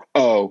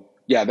 oh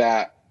yeah,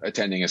 that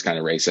attending is kind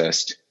of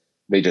racist.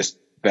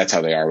 That's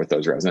how they are with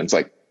those residents.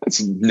 Like,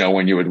 that's no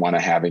one you would want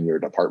to have in your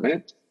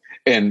department.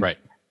 And right.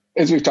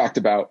 As we've talked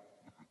about,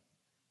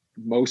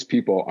 most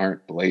people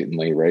aren't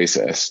blatantly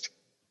racist,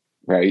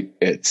 right?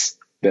 It's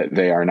that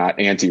they are not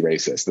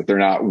anti-racist, that they're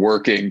not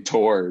working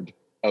toward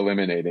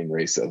eliminating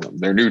racism.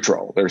 They're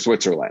neutral. They're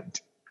Switzerland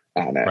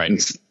on it. Right. And,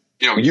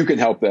 you can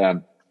help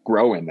them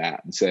grow in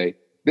that and say,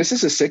 this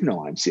is a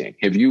signal I'm seeing.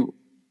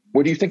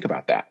 What do you think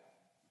about that?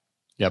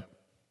 Yep.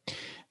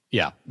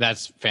 Yeah,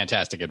 that's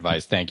fantastic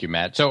advice. Thank you,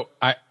 Matt. So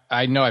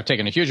I know I've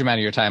taken a huge amount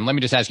of your time. Let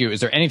me just ask you, is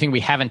there anything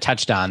we haven't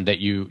touched on that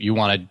you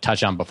want to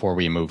touch on before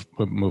we move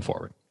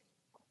forward?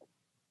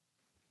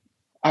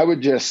 I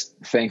would just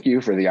thank you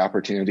for the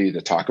opportunity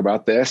to talk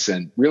about this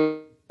and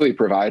really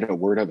provide a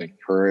word of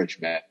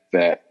encouragement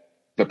that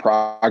the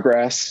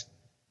progress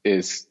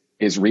is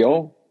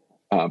real,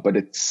 but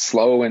it's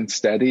slow and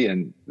steady,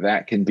 and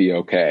that can be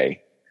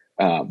okay.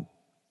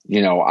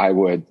 I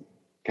would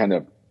kind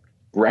of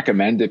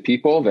recommend to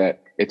people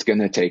that it's going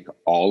to take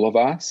all of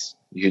us.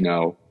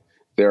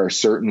 There are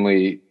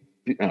certainly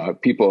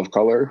people of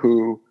color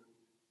who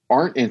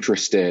aren't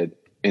interested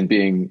in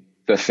being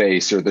the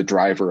face or the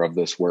driver of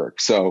this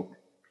work. So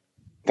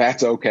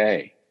that's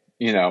okay.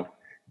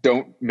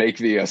 Don't make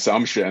the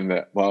assumption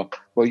that, well,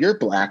 you're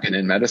Black and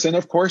in medicine,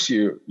 of course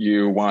you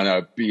want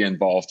to be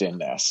involved in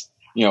this.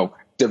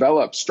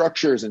 Develop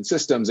structures and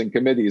systems and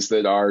committees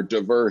that are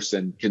diverse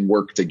and can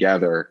work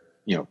together,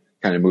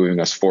 kind of moving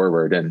us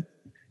forward.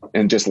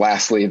 And just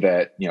lastly,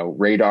 that,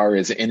 RADAR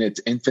is in its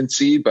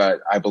infancy,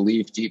 but I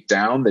believe deep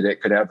down that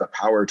it could have the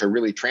power to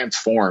really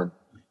transform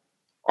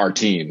our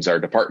teams, our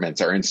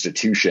departments, our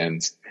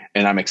institutions.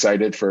 And I'm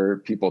excited for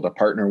people to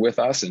partner with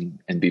us and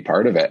be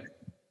part of it.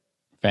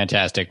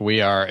 Fantastic.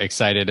 We are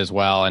excited as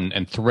well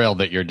and thrilled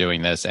that you're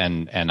doing this.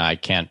 And I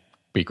can't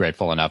be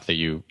grateful enough that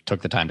you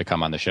took the time to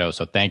come on the show.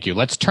 So thank you.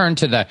 Let's turn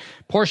to the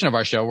portion of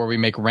our show where we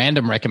make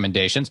random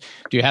recommendations.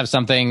 Do you have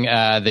something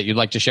that you'd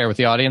like to share with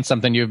the audience,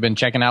 something you've been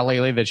checking out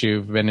lately that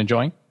you've been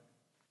enjoying?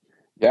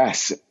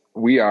 Yes,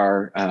 we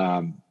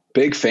are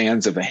big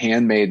fans of The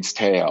Handmaid's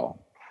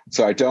Tale.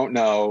 So I don't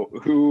know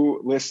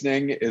who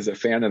listening is a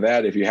fan of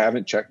that. If you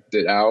haven't checked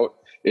it out,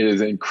 it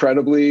is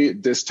incredibly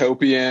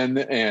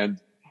dystopian, and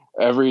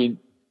every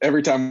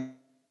time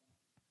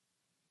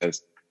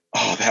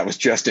that was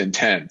just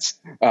intense.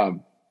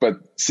 But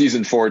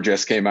season 4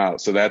 just came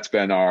out. So that's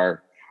been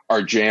our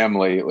jam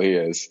lately,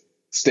 is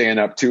staying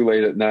up too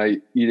late at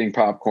night, eating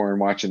popcorn,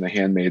 watching The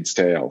Handmaid's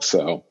Tale.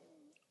 So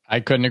I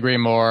couldn't agree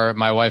more.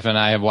 My wife and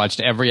I have watched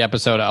every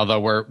episode,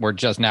 although we're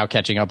just now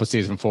catching up with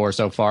season 4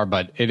 so far,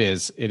 but it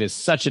is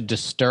such a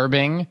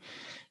disturbing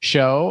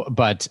show,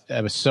 but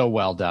it was so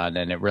well done,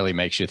 and it really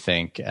makes you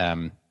think.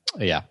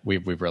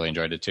 We've really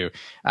enjoyed it too.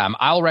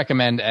 I'll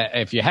recommend,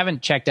 if you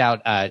haven't checked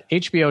out,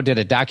 HBO did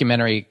a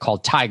documentary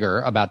called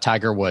Tiger about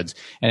Tiger Woods,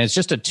 and it's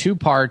just a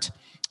 2-part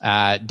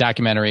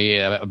documentary,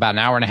 about an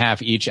hour and a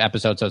half each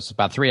episode, so it's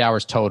about 3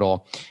 hours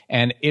total,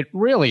 and it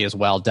really is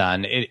well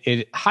done.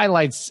 It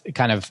highlights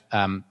kind of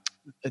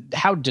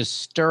how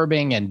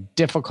disturbing and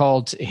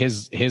difficult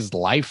his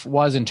life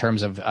was in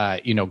terms of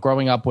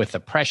growing up with the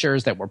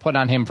pressures that were put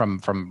on him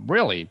from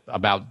really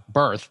about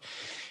birth.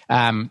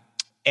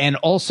 And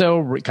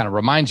also kind of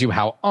reminds you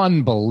how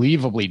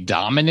unbelievably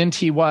dominant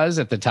he was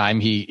at the time.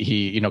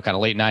 He kind of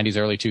late 90s,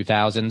 early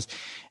 2000s,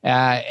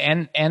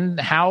 and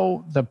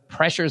how the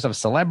pressures of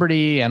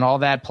celebrity and all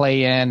that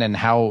play in, and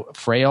how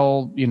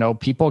frail,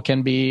 people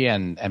can be,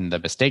 and the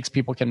mistakes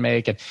people can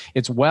make. And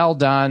it's well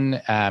done.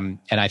 And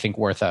I think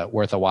worth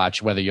a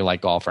watch, whether you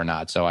like golf or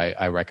not. So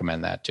I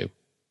recommend that too.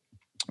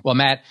 Well,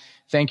 Matt,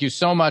 thank you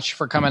so much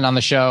for coming on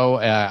the show.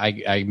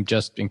 I'm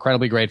just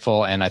incredibly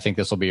grateful, and I think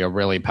this will be a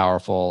really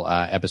powerful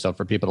episode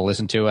for people to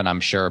listen to, and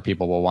I'm sure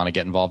people will want to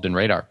get involved in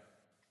Radar.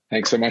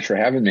 Thanks so much for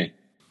having me.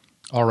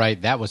 All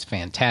right, that was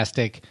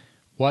fantastic.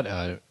 What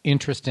an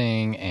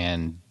interesting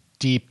and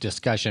deep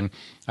discussion.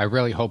 I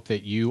really hope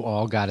that you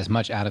all got as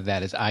much out of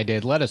that as I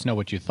did. Let us know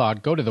what you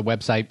thought. Go to the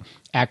website,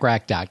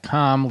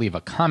 acrac.com, leave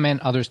a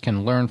comment. Others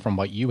can learn from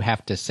what you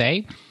have to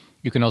say.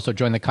 You can also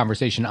join the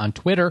conversation on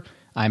Twitter.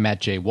 I'm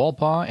at Jay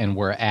Wolpaw, and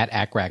we're at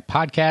ACRAC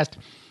Podcast.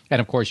 And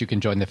of course, you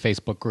can join the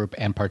Facebook group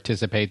and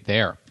participate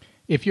there.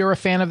 If you're a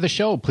fan of the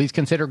show, please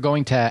consider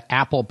going to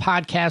Apple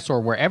Podcasts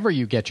or wherever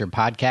you get your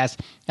podcasts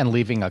and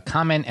leaving a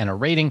comment and a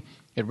rating.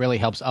 It really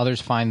helps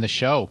others find the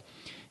show.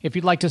 If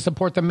you'd like to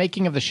support the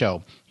making of the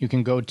show, you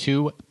can go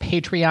to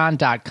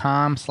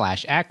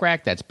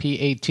patreon.com/ACRAC. That's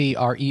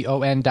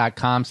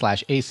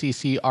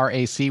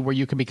patreon.com/ACCRAC, where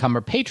you can become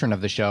a patron of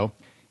the show.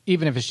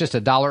 Even if it's just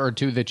 $1 or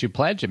 $2 that you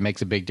pledge, it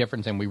makes a big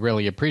difference, and we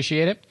really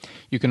appreciate it.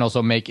 You can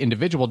also make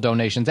individual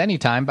donations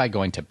anytime by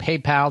going to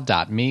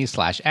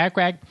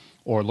paypal.me/ACRAC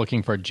or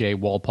looking for Jay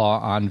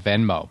Wolpaw on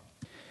Venmo.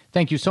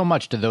 Thank you so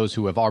much to those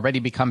who have already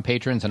become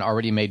patrons and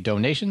already made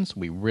donations.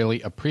 We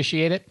really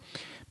appreciate it.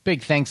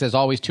 Big thanks, as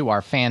always, to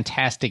our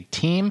fantastic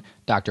team.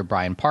 Dr.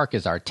 Brian Park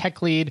is our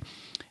tech lead.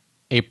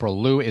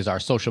 April Liu is our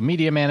social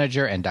media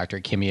manager, and Dr.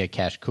 Kimia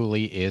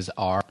Kashkuli is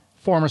our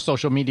former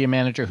social media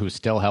manager who's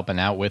still helping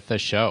out with the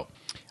show.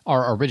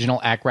 Our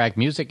original ACRAC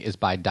music is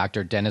by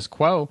Dr. Dennis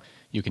Quo.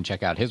 You can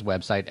check out his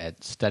website at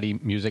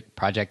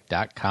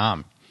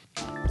studymusicproject.com.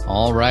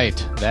 All right,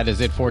 that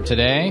is it for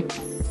today.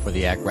 For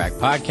the ACRAC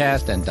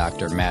podcast and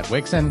Dr. Matt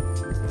Wixon,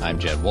 I'm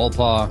Jed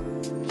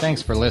Wolpaw.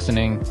 Thanks for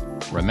listening.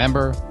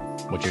 Remember,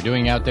 what you're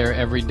doing out there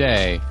every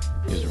day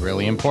is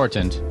really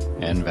important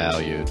and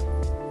valued.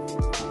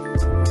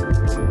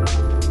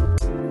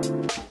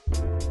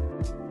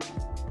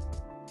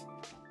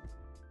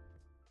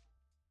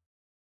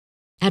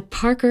 At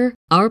Parker,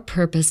 our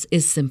purpose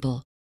is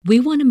simple. We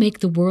want to make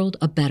the world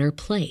a better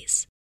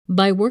place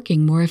by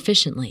working more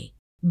efficiently,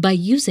 by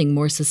using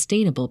more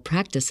sustainable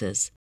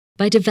practices,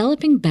 by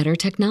developing better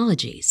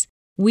technologies.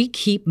 We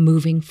keep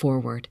moving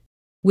forward.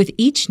 With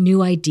each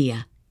new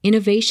idea,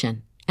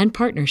 innovation, and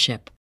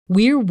partnership,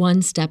 we're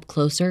one step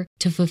closer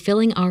to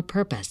fulfilling our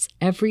purpose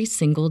every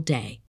single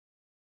day.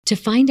 To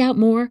find out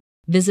more,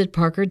 visit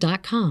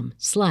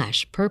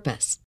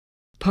parker.com/purpose.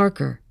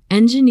 Parker,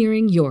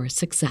 engineering your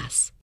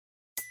success.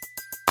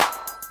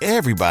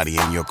 Everybody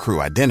in your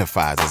crew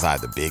identifies as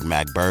either Big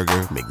Mac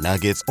Burger,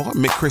 McNuggets, or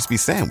McCrispy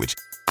Sandwich.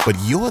 But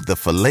you're the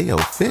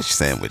Filet-O-Fish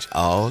Sandwich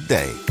all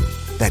day.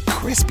 That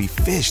crispy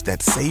fish,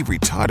 that savory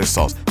tartar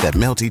sauce, that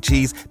melty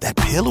cheese, that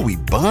pillowy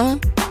bun.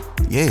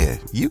 Yeah,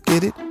 you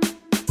get it.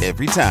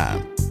 Every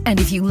time. And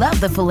if you love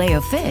the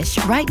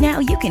Filet-O-Fish, right now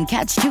you can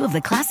catch two of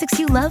the classics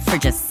you love for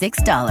just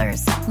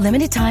 $6.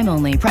 Limited time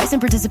only. Price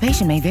and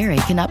participation may vary.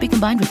 Cannot be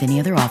combined with any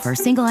other offer.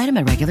 Single item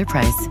at regular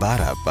price.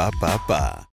 Ba-da-ba-ba-ba.